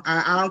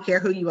don't care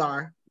who you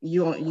are.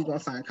 You gonna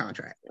sign a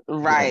contract.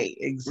 Right.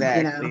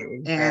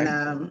 Exactly.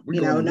 And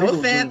no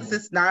offense.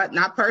 It's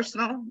not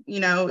personal.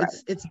 Right.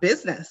 It's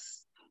business.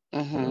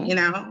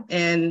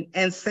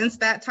 And since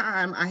that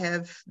time,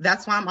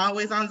 that's why I'm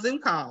always on Zoom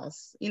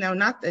calls.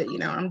 Not that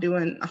I'm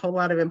doing a whole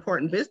lot of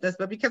important business,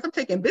 but because I'm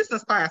taking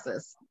business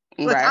classes.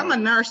 Look, right. I'm a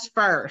nurse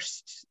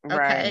first.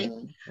 Okay.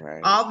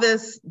 Right. All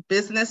this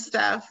business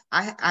stuff,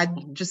 I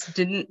just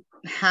didn't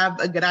have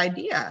a good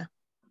idea.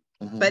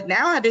 But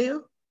now I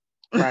do.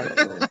 Right.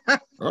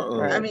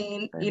 I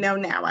mean,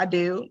 now I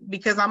do,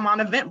 because I'm on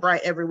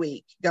Eventbrite every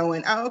week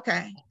going, oh,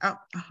 okay. Oh,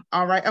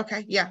 all right.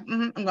 Okay. Yeah.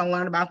 I'm going to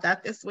learn about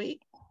that this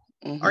week.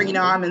 Or,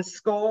 I'm in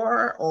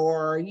SCORE,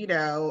 or,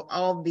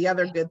 all the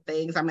other good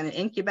things. I'm in an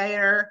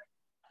incubator.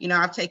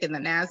 I've taken the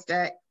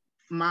NASDAQ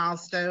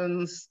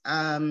milestones,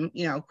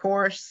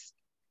 course.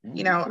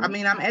 I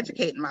mean, I'm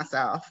educating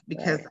myself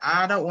because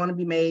I don't want to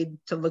be made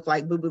to look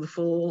like Boo Boo the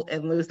Fool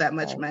and lose that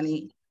much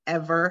money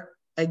ever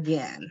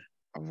again.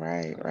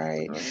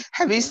 Right.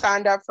 Have you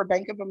signed up for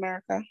Bank of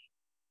America?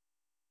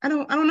 I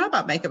don't know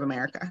about Bank of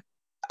America.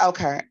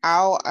 Okay,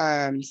 I'll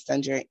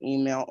send you an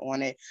email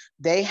on it.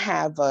 They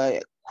have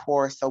a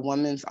course, a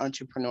women's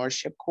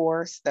entrepreneurship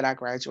course that I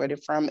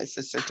graduated from. It's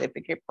a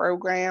certificate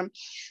program,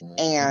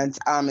 and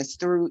it's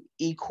through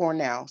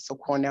Cornell, so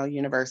Cornell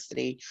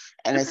University,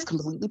 and it's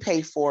completely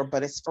paid for,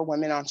 but it's for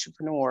women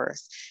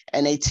entrepreneurs,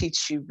 and they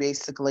teach you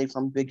basically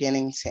from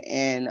beginning to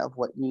end of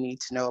what you need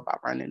to know about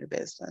running a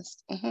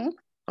business.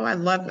 Oh, I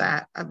love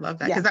that. I love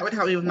that, because that would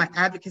help me with my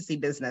advocacy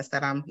business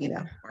that I'm,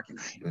 working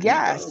on.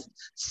 Yes.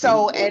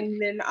 So,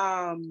 and then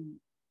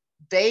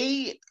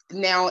they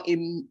now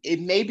it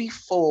may be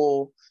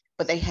full,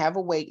 but they have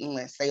a waiting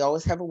list. They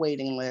always have a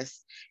waiting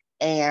list,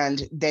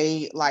 and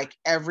they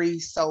every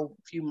so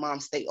few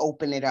months they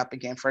open it up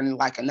again for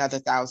like another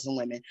 1,000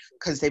 women,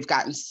 because they've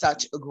gotten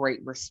such a great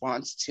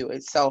response to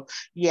it. So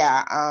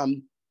yeah,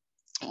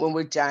 when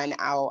we're done,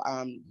 I'll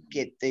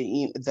get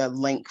the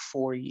link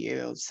for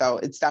you. So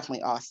it's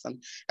definitely awesome.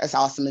 That's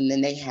awesome. And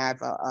then they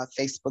have a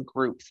Facebook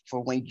group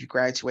for when you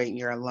graduate and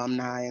your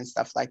alumni and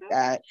stuff like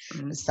that.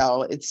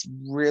 So it's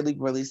really,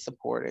 really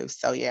supportive.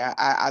 So yeah,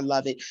 I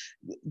love it.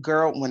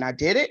 Girl, when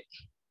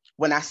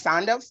I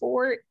signed up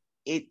for it,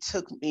 it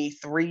took me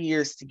 3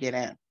 years to get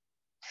in.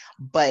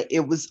 But it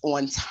was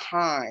on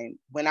time.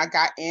 When I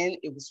got in,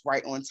 it was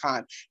right on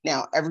time.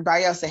 Now,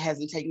 everybody else, it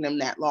hasn't taken them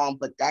that long,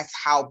 but that's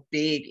how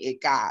big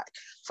it got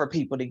for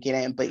people to get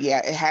in. But yeah,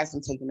 it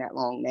hasn't taken that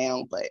long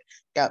now, but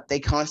yeah, they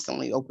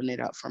constantly open it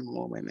up for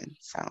more women.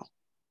 So.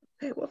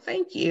 Okay, well,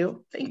 thank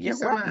you. Thank you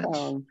so much.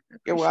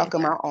 You're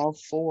welcome. I'm all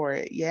for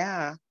it.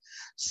 Yeah.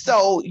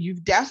 So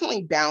you've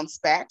definitely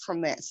bounced back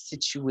from that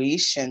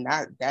situation.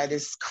 That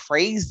is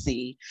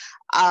crazy.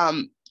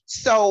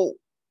 So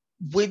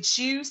would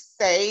you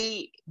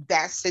say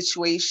that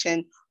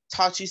situation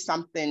taught you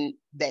something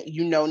that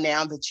you know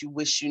now that you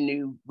wish you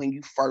knew when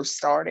you first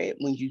started,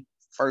 when you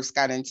first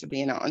got into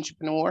being an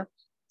entrepreneur?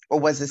 Or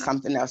was it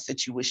something else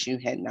that you wish you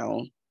had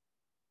known?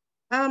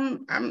 I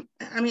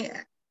mean,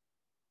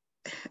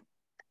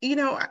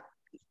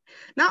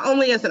 not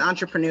only as an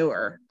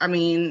entrepreneur, I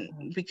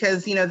mean,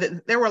 because,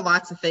 there were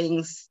lots of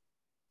things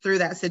through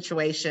that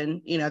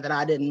situation, that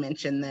I didn't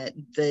mention that,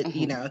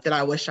 that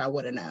I wish I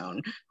would have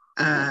known.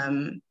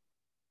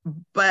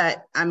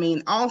 But I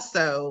mean,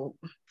 also,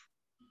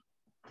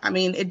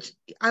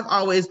 I've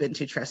always been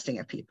too trusting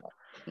of people,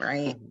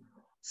 right?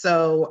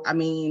 So, I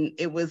mean,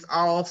 it was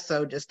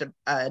also just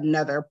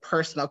another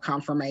personal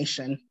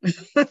confirmation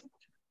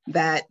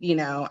that,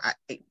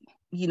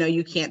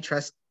 you can't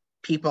trust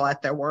people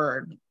at their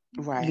word,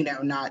 right?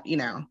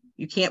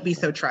 You can't be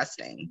so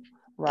trusting,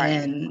 right?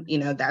 And,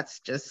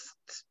 that's just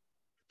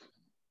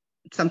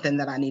something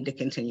that I need to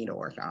continue to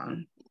work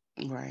on.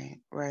 Right.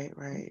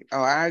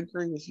 Oh, I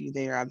agree with you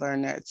there. I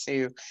learned that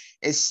too.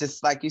 It's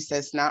just like you said,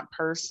 it's not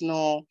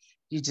personal.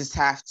 You just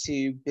have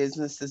to,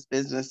 business is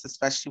business,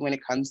 especially when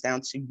it comes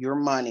down to your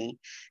money,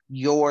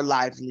 your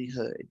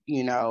livelihood.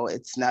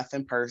 It's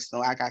nothing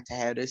personal. I got to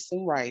have this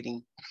in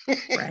writing.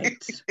 Right.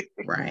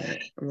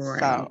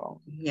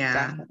 So,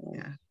 yeah.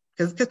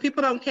 Because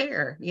people don't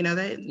care, because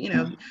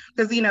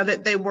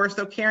that they were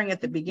so caring at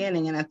the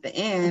beginning, and at the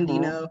end,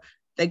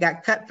 they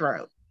got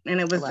cutthroat, and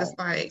it was just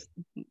like,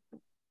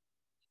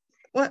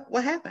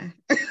 what happened?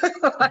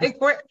 Like,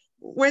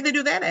 where they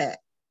do that at?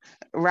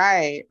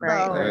 Right.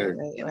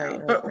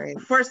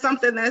 For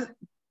something that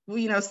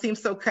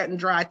seems so cut and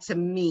dry to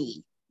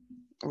me.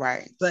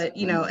 Right. But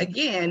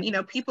again,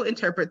 people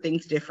interpret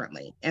things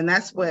differently, and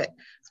that's what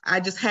I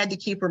just had to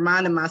keep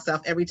reminding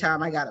myself every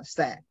time I got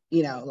upset.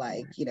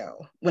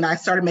 When I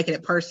started making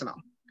it personal.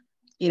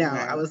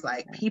 I was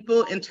like,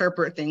 people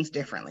interpret things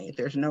differently.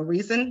 There's no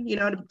reason,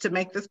 to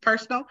make this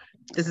personal.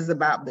 This is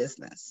about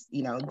business.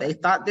 They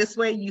thought this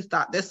way, you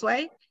thought this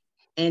way.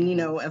 And,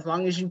 as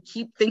long as you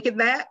keep thinking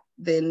that,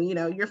 then,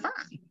 you're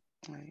fine.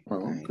 Right.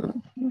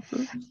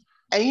 Okay.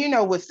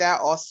 And with that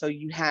also,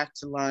 you have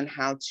to learn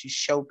how to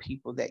show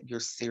people that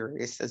you're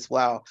serious as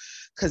well.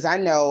 Because I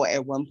know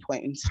at one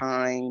point in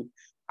time,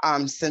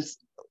 since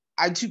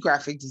I do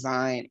graphic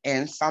design,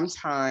 and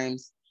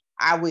sometimes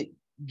I would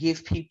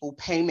give people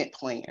payment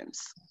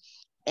plans,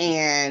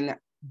 and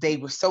they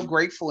were so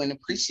grateful and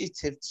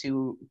appreciative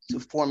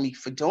for me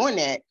for doing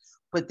it.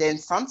 But then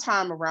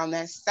sometime around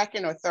that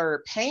second or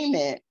third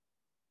payment,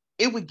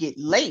 it would get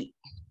late.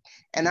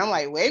 And I'm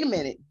like, wait a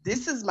minute,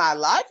 this is my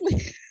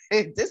livelihood.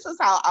 This is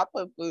how I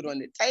put food on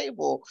the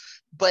table.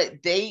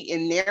 But they,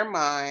 in their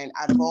mind,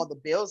 out of all the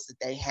bills that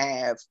they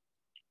have,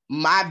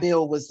 my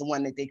bill was the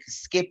one that they could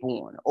skip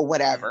on or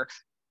whatever.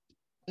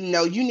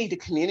 No, you need to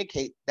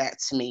communicate that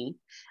to me.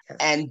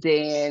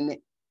 Yes.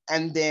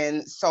 And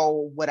then,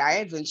 so what I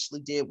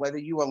eventually did, whether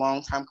you were a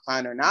longtime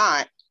client or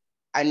not,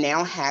 I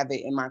now have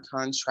it in my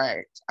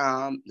contract.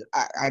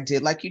 I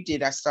did like you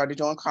did. I started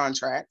doing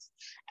contracts.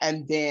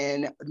 And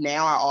then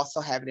now I also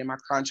have it in my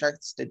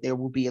contracts that there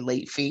will be a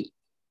late fee.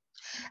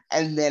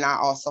 And then I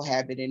also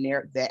have it in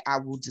there that I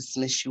will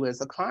dismiss you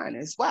as a client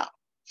as well,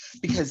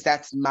 because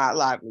that's my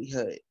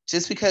livelihood.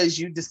 Just because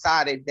you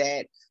decided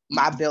that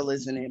my bill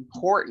isn't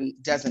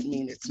important doesn't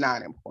mean it's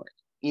not important.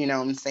 You know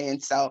what I'm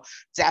saying? So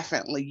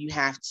definitely you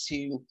have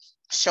to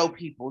show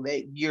people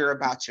that you're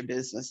about your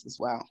business as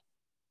well.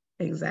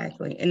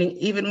 Exactly. And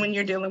even when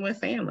you're dealing with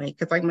family,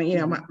 because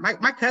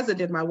like my cousin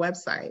did my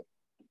website,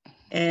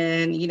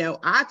 and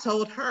I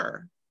told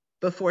her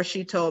before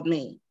she told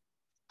me,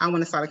 I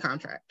want to sign a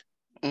contract.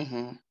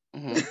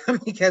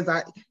 Because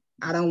I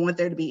don't want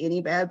there to be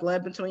any bad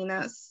blood between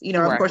us.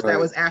 Of course that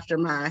was after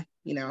my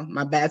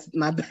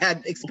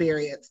bad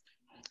experience.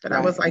 But I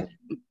was like,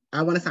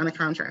 I want to sign a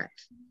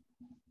contract.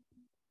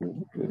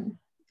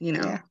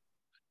 Yeah.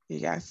 You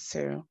guys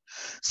too.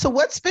 So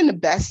what's been the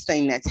best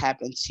thing that's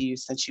happened to you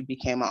since you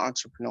became an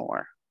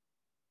entrepreneur?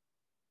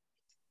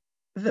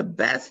 The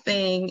best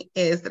thing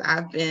is that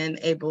I've been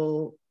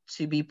able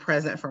to be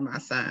present for my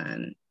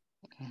son.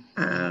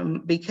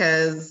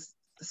 Because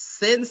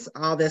since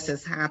all this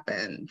has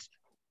happened,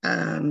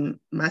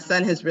 my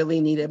son has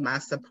really needed my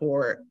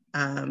support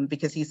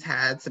because he's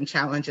had some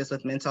challenges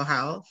with mental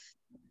health.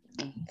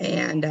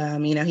 And,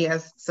 he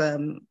has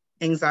some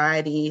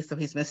anxiety, so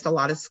he's missed a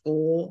lot of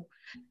school.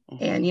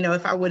 And,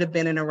 if I would have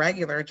been in a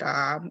regular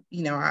job,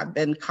 I've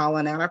been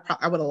calling out,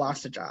 I would have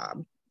lost a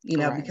job,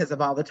 because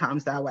of all the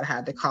times that I would have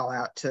had to call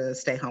out to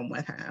stay home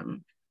with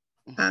him.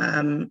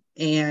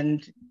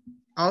 And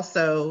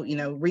also,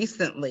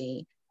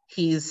 recently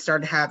he's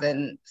started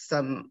having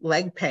some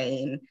leg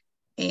pain,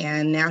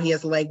 and now he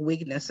has leg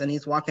weakness and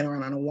he's walking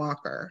around on a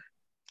walker.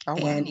 Oh,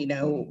 wow. And,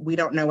 we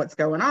don't know what's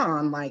going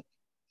on. Like,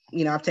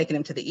 I've taken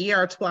him to the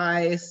ER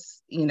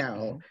twice,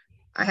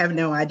 I have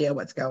no idea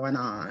what's going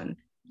on.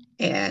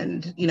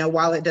 And,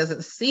 while it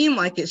doesn't seem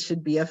like it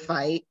should be a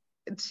fight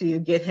to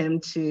get him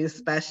to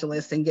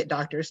specialists and get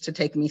doctors to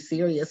take me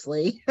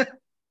seriously,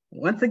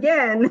 once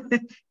again,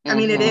 I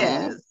mean, it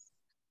is.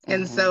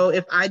 And so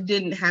if I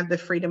didn't have the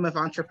freedom of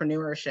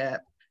entrepreneurship,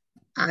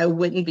 I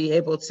wouldn't be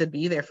able to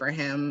be there for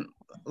him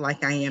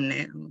like I am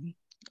now.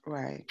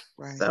 Right.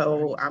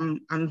 So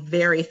I'm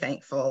very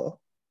thankful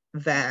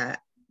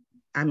that,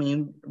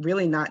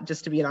 really not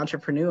just to be an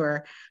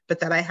entrepreneur, but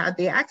that I had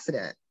the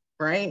accident,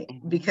 right?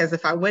 Because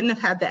if I wouldn't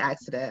have had the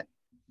accident,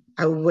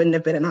 I wouldn't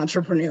have been an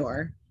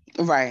entrepreneur.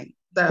 Right.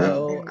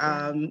 So,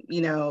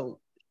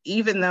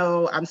 even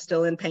though I'm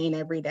still in pain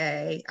every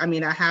day,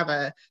 I have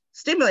a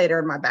stimulator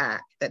in my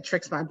back that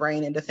tricks my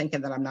brain into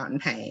thinking that I'm not in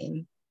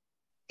pain.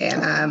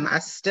 And I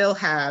still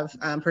have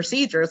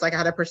procedures. Like I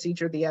had a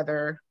procedure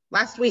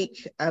last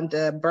week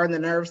to burn the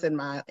nerves in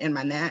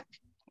my neck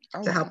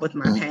to help with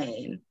my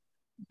pain.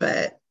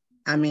 But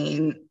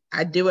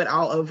I do it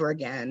all over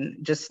again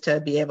just to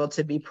be able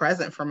to be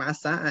present for my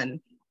son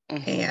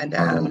and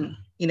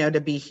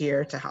to be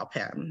here to help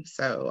him.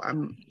 So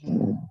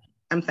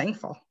I'm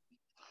thankful.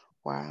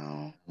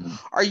 Wow.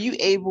 Are you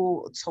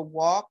able to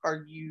walk?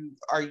 Are you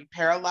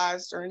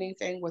paralyzed or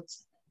anything?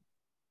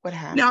 What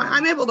happened? No,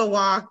 I'm able to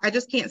walk. I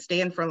just can't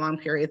stand for long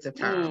periods of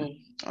time.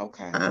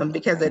 Okay.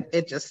 Because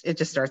it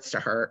just starts to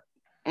hurt.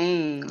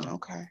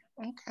 Okay.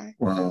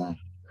 Wow.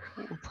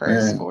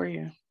 Prayers for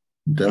you.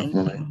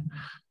 Definitely.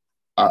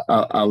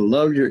 I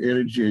love your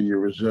energy and your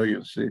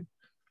resiliency.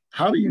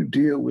 How do you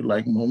deal with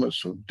like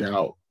moments of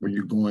doubt when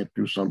you're going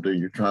through something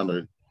you're trying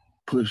to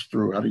push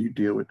through? How do you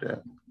deal with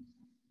that?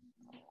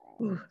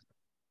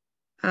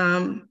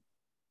 I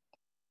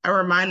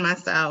remind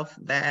myself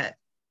that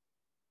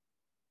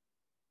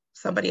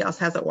somebody else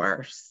has it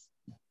worse,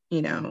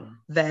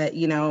 that,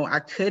 I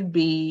could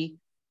be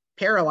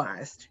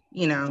paralyzed,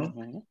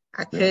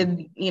 I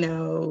could,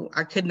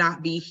 I could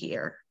not be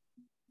here.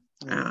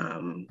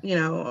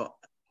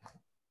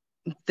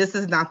 This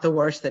is not the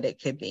worst that it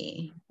could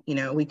be.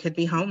 We could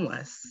be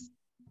homeless.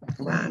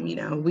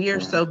 We are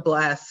so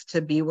blessed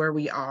to be where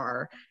we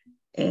are,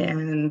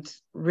 and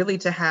really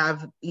to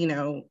have,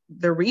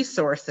 the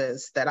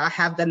resources, that I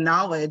have the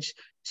knowledge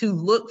to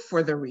look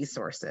for the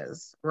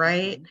resources,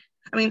 right?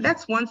 I mean,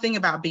 that's one thing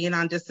about being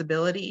on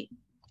disability.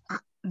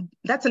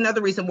 That's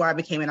another reason why I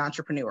became an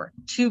entrepreneur,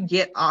 to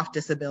get off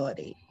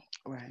disability.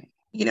 Right.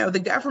 The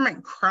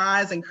government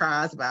cries and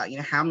cries about,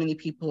 how many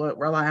people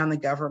rely on the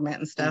government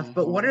and stuff,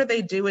 but what are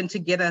they doing to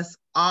get us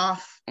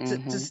off,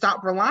 to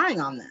stop relying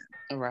on them?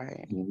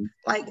 Right.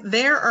 Like,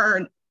 there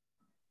are,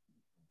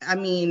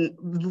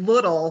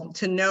 little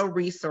to no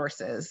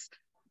resources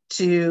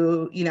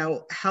to,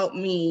 help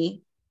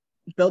me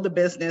build a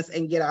business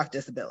and get off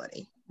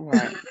disability.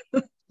 Right.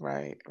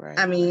 Right.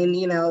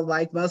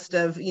 Like most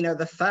of,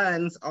 the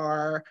funds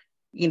are,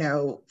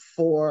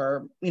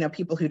 for,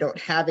 people who don't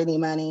have any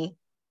money,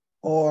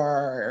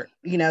 or,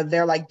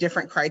 they're like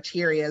different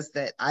criterias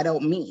that I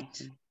don't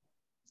meet.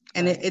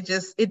 And it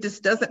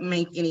just doesn't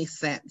make any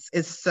sense.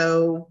 It's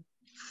so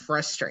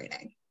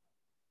frustrating.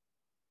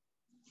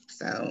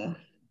 So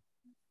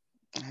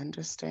I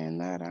understand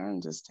that.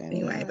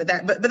 Anyway, but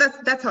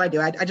that's how I do.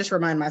 I just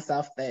remind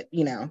myself that,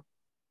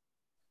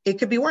 it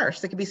could be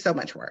worse. It could be so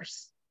much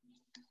worse.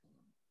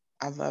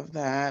 I love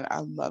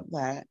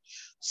that.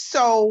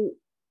 So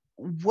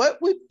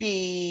what would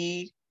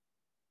be,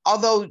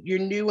 although you're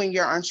new in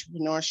your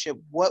entrepreneurship,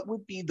 what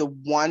would be the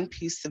one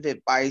piece of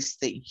advice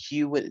that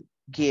you would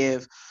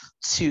give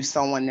to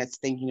someone that's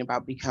thinking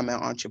about becoming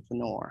an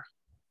entrepreneur?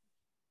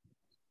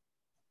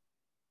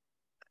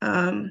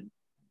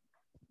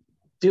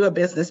 Do a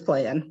business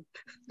plan.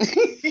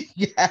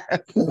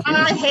 Yes.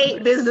 I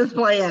hate business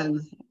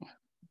plans,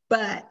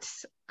 but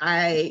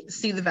I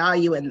see the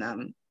value in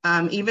them.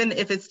 Even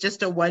if it's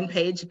just a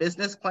one-page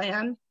business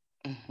plan,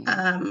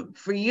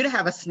 for you to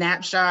have a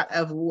snapshot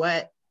of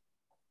what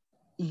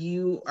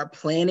you are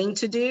planning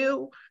to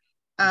do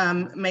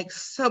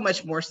makes so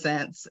much more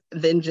sense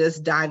than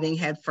just diving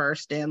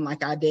headfirst in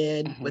like I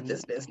did with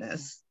this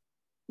business.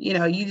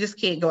 You just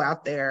can't go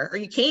out there, or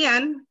you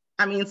can.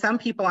 Some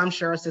people I'm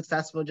sure are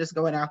successful just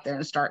going out there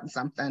and starting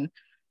something.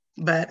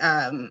 But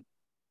I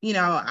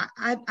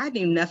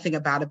knew nothing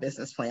about a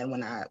business plan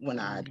when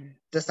I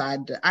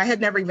decided I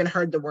had never even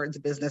heard the words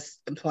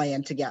business and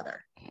plan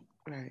together.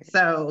 Right.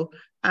 So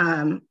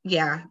do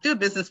a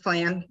business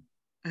plan.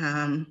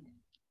 Have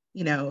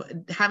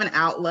an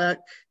outlook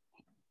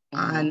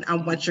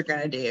on what you're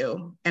going to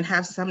do, and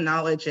have some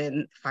knowledge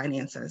in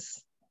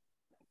finances,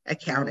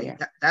 accounting.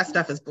 That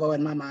stuff is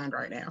blowing my mind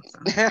right now. So.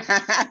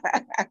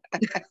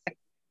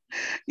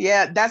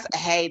 Yeah, that's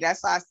why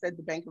I said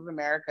the Bank of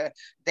America,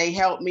 they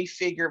helped me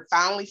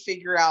finally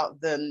figure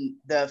out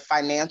the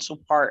financial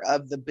part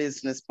of the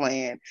business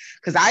plan.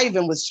 Because I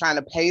even was trying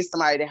to pay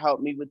somebody to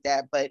help me with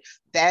that, but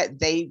that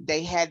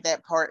they had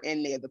that part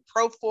in there, the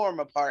pro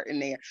forma part in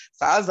there.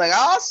 So I was like,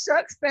 oh,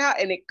 shucks now,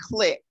 and it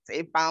clicked.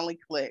 It finally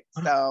clicked.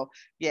 So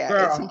yeah,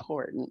 girl, it's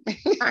important.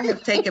 I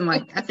have taken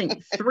I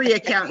think 3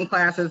 accounting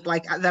classes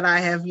that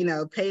I have,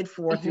 paid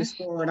for through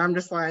school, and I'm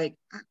just like,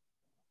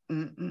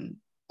 I'm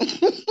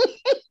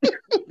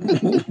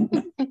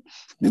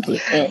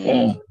like,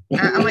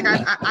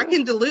 I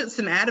can dilute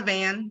some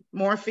Ativan,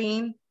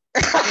 morphine.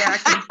 Yeah, I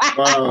can.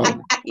 Wow.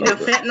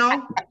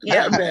 Fentanyl.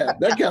 Yeah,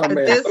 that kind of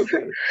math.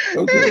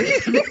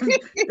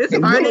 This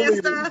finance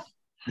stuff.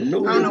 I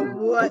don't know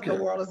what the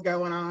world is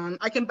going on.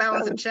 I can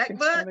balance a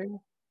checkbook,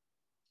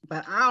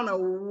 but I don't know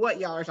what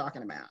y'all are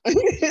talking about.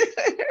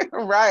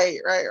 Right.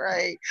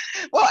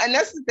 Well, and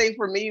that's the thing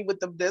for me with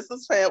the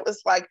business plan. It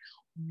was like,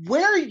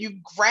 where are you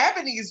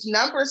grabbing these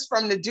numbers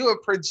from to do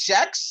a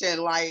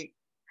projection?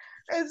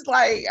 It's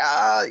like,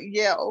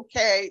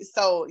 okay.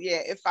 So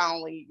it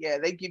finally,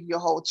 they give you a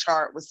whole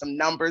chart with some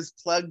numbers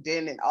plugged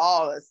in and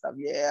all that stuff.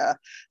 Yeah.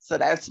 So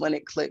that's when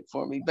it clicked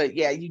for me. But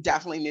yeah, you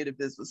definitely need a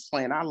business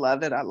plan. I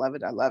love it.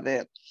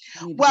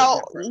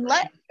 Well,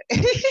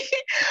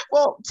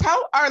 well,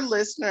 tell our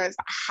listeners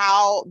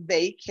how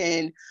they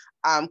can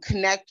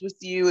connect with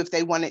you if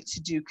they wanted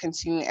to do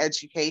continuing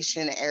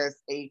education as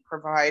a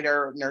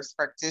provider or nurse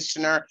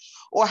practitioner,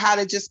 or how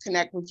to just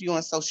connect with you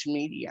on social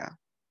media.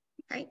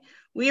 Okay.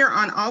 We are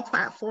on all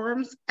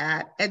platforms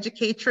at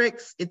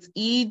Educatrix. It's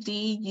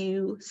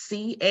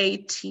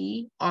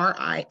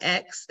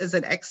EDUCATRIX as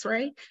an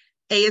X-ray,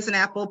 A as in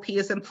Apple, P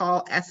as in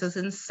Paul, S as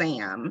in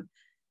Sam.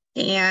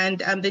 And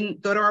then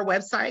go to our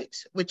website,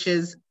 which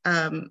is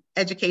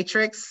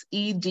Educatrix,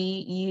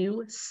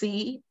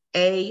 EDUCATRIX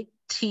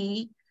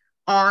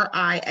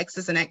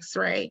as an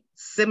X-ray,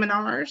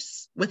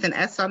 seminars with an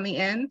S on the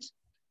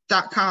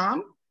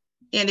end.com.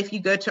 And if you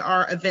go to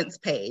our events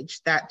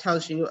page, that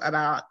tells you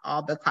about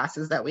all the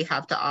classes that we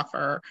have to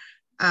offer.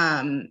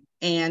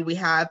 And we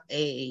have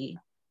a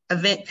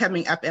event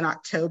coming up in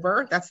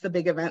October. That's the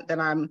big event that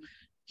I'm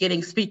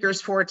getting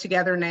speakers for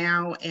together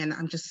now. And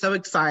I'm just so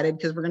excited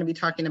because we're going to be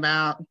talking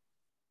about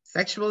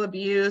sexual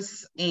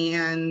abuse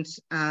and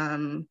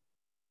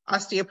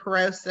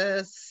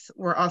osteoporosis.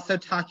 We're also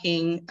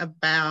talking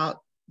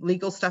about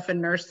legal stuff in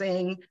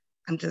nursing,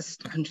 I'm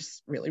just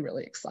really,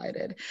 really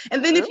excited.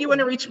 And then if you want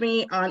to reach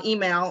me on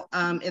email,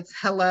 it's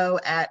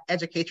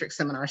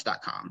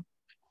hello@educatrixseminars.com.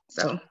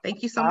 So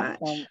thank you so much.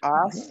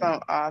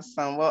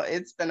 Awesome. Well,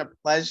 it's been a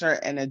pleasure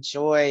and a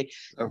joy.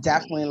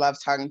 Definitely love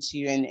talking to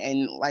you.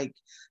 And like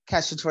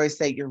Cashatory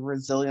said, your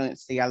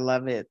resiliency. I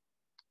love it.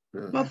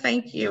 Well,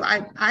 thank you.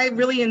 I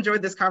really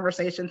enjoyed this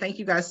conversation. Thank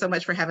you guys so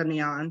much for having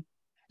me on.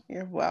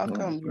 You're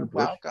welcome. You're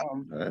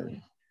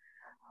welcome.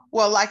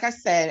 Well, like I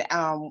said,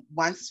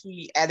 once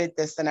we edit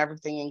this and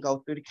everything and go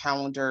through the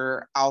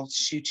calendar, I'll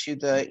shoot you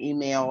the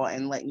email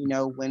and let you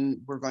know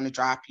when we're going to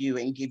drop you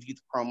and give you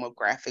the promo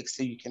graphics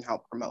so you can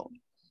help promote.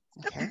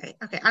 Okay.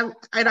 I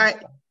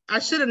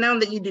should have known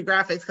that you do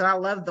graphics because I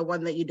love the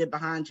one that you did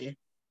behind you.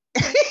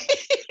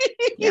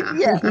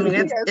 Yeah. I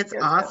mean, it's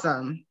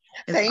awesome.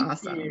 It's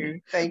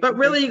awesome. But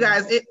really, you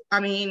guys,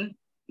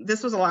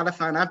 this was a lot of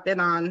fun. I've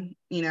been on,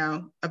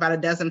 about a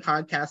dozen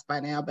podcasts by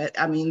now, but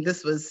I mean,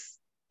 this was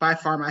by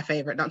far my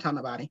favorite. Don't tell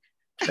nobody.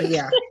 But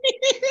yeah.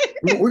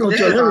 We're going to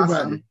tell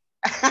everybody.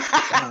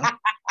 Awesome.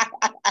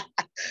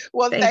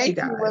 Well, thank you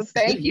guys. Well,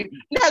 thank you.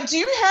 Now, do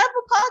you have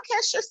a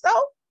podcast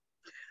yourself?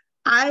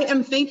 I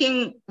am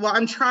thinking,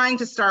 I'm trying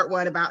to start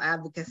one about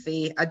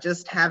advocacy. I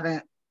just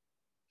haven't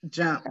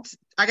jumped.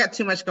 I got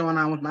too much going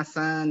on with my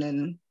son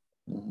and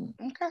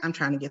I'm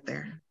trying to get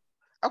there.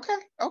 Okay.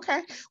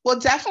 Well,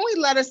 definitely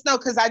let us know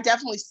because I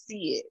definitely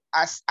see it.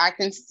 I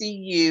can see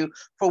you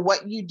for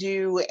what you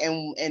do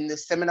and the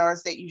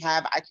seminars that you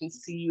have. I can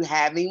see you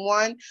having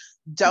one.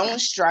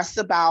 Don't stress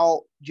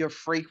about your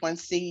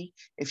frequency.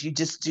 If you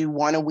just do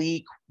one a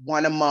week,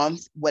 one a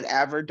month,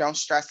 whatever, don't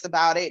stress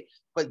about it,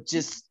 but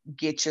just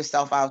get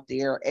yourself out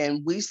there.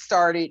 And we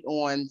started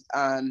on,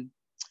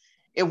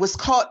 it was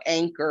called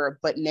Anchor,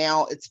 but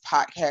now it's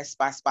Podcast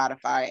by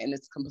Spotify and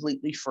it's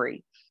completely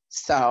free.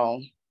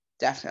 So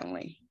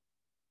definitely.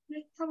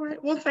 All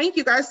right. Well, thank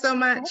you guys so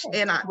much.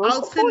 And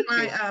I'll send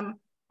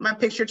my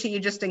picture to you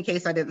just in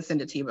case I didn't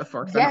send it to you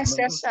before. Yes.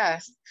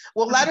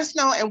 Well, let us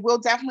know and we'll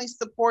definitely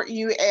support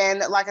you.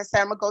 And like I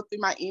said, I'm going to go through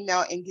my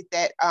email and get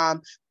that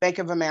Bank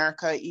of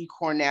America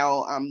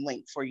eCornell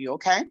link for you.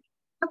 Okay.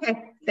 Okay.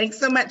 Thanks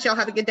so much. Y'all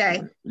have a good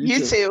day.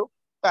 You too.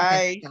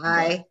 Bye. Okay.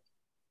 Bye.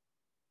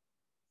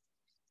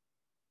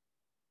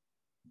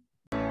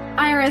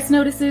 IRS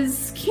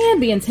notices can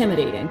be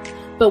intimidating,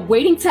 but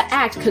waiting to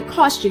act could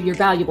cost you your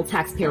valuable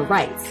taxpayer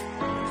rights.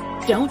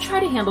 Don't try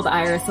to handle the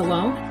IRS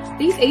alone.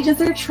 These agents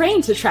are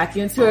trained to track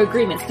you into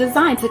agreements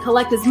designed to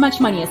collect as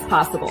much money as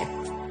possible.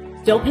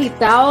 Don't pay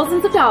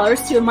thousands of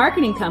dollars to a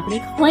marketing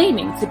company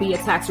claiming to be a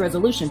tax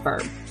resolution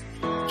firm.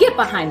 Get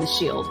behind the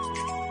shield.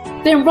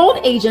 The enrolled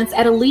agents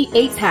at Elite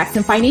 8 Tax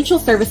and Financial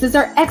Services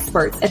are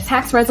experts at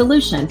tax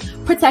resolution,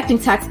 protecting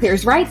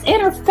taxpayers' rights,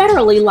 and are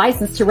federally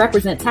licensed to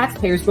represent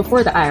taxpayers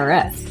before the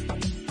IRS.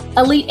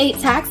 Elite 8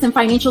 Tax and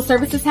Financial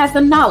Services has the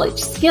knowledge,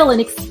 skill,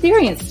 and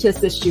experience to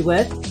assist you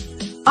with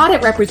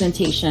audit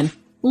representation,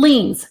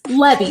 liens,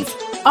 levies,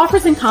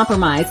 offers and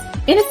compromise,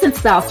 innocent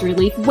spouse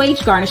relief,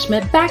 wage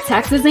garnishment, back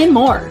taxes, and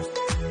more.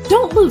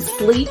 Don't lose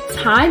sleep,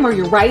 time, or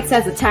your rights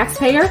as a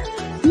taxpayer.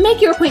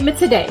 Make your appointment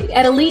today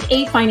at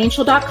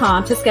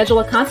elite8financial.com to schedule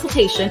a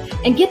consultation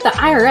and get the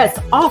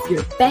IRS off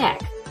your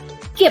back.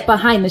 Get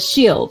behind the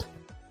shield.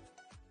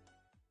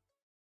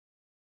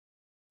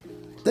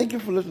 Thank you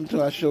for listening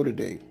to our show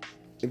today.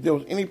 If there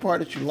was any part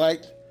that you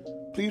liked,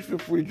 please feel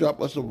free to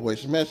drop us a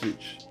voice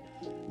message.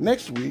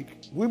 Next week,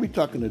 we'll be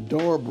talking to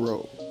Dora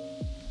Bro,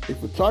 a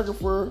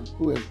photographer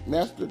who has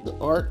mastered the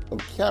art of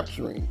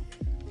capturing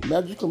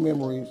magical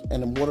memories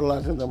and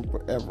immortalizing them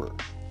forever.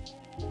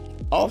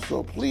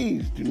 Also,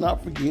 please do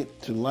not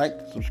forget to like,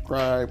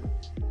 subscribe,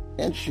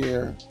 and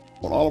share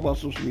on all of our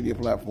social media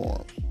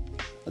platforms.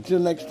 Until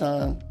next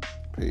time,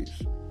 peace.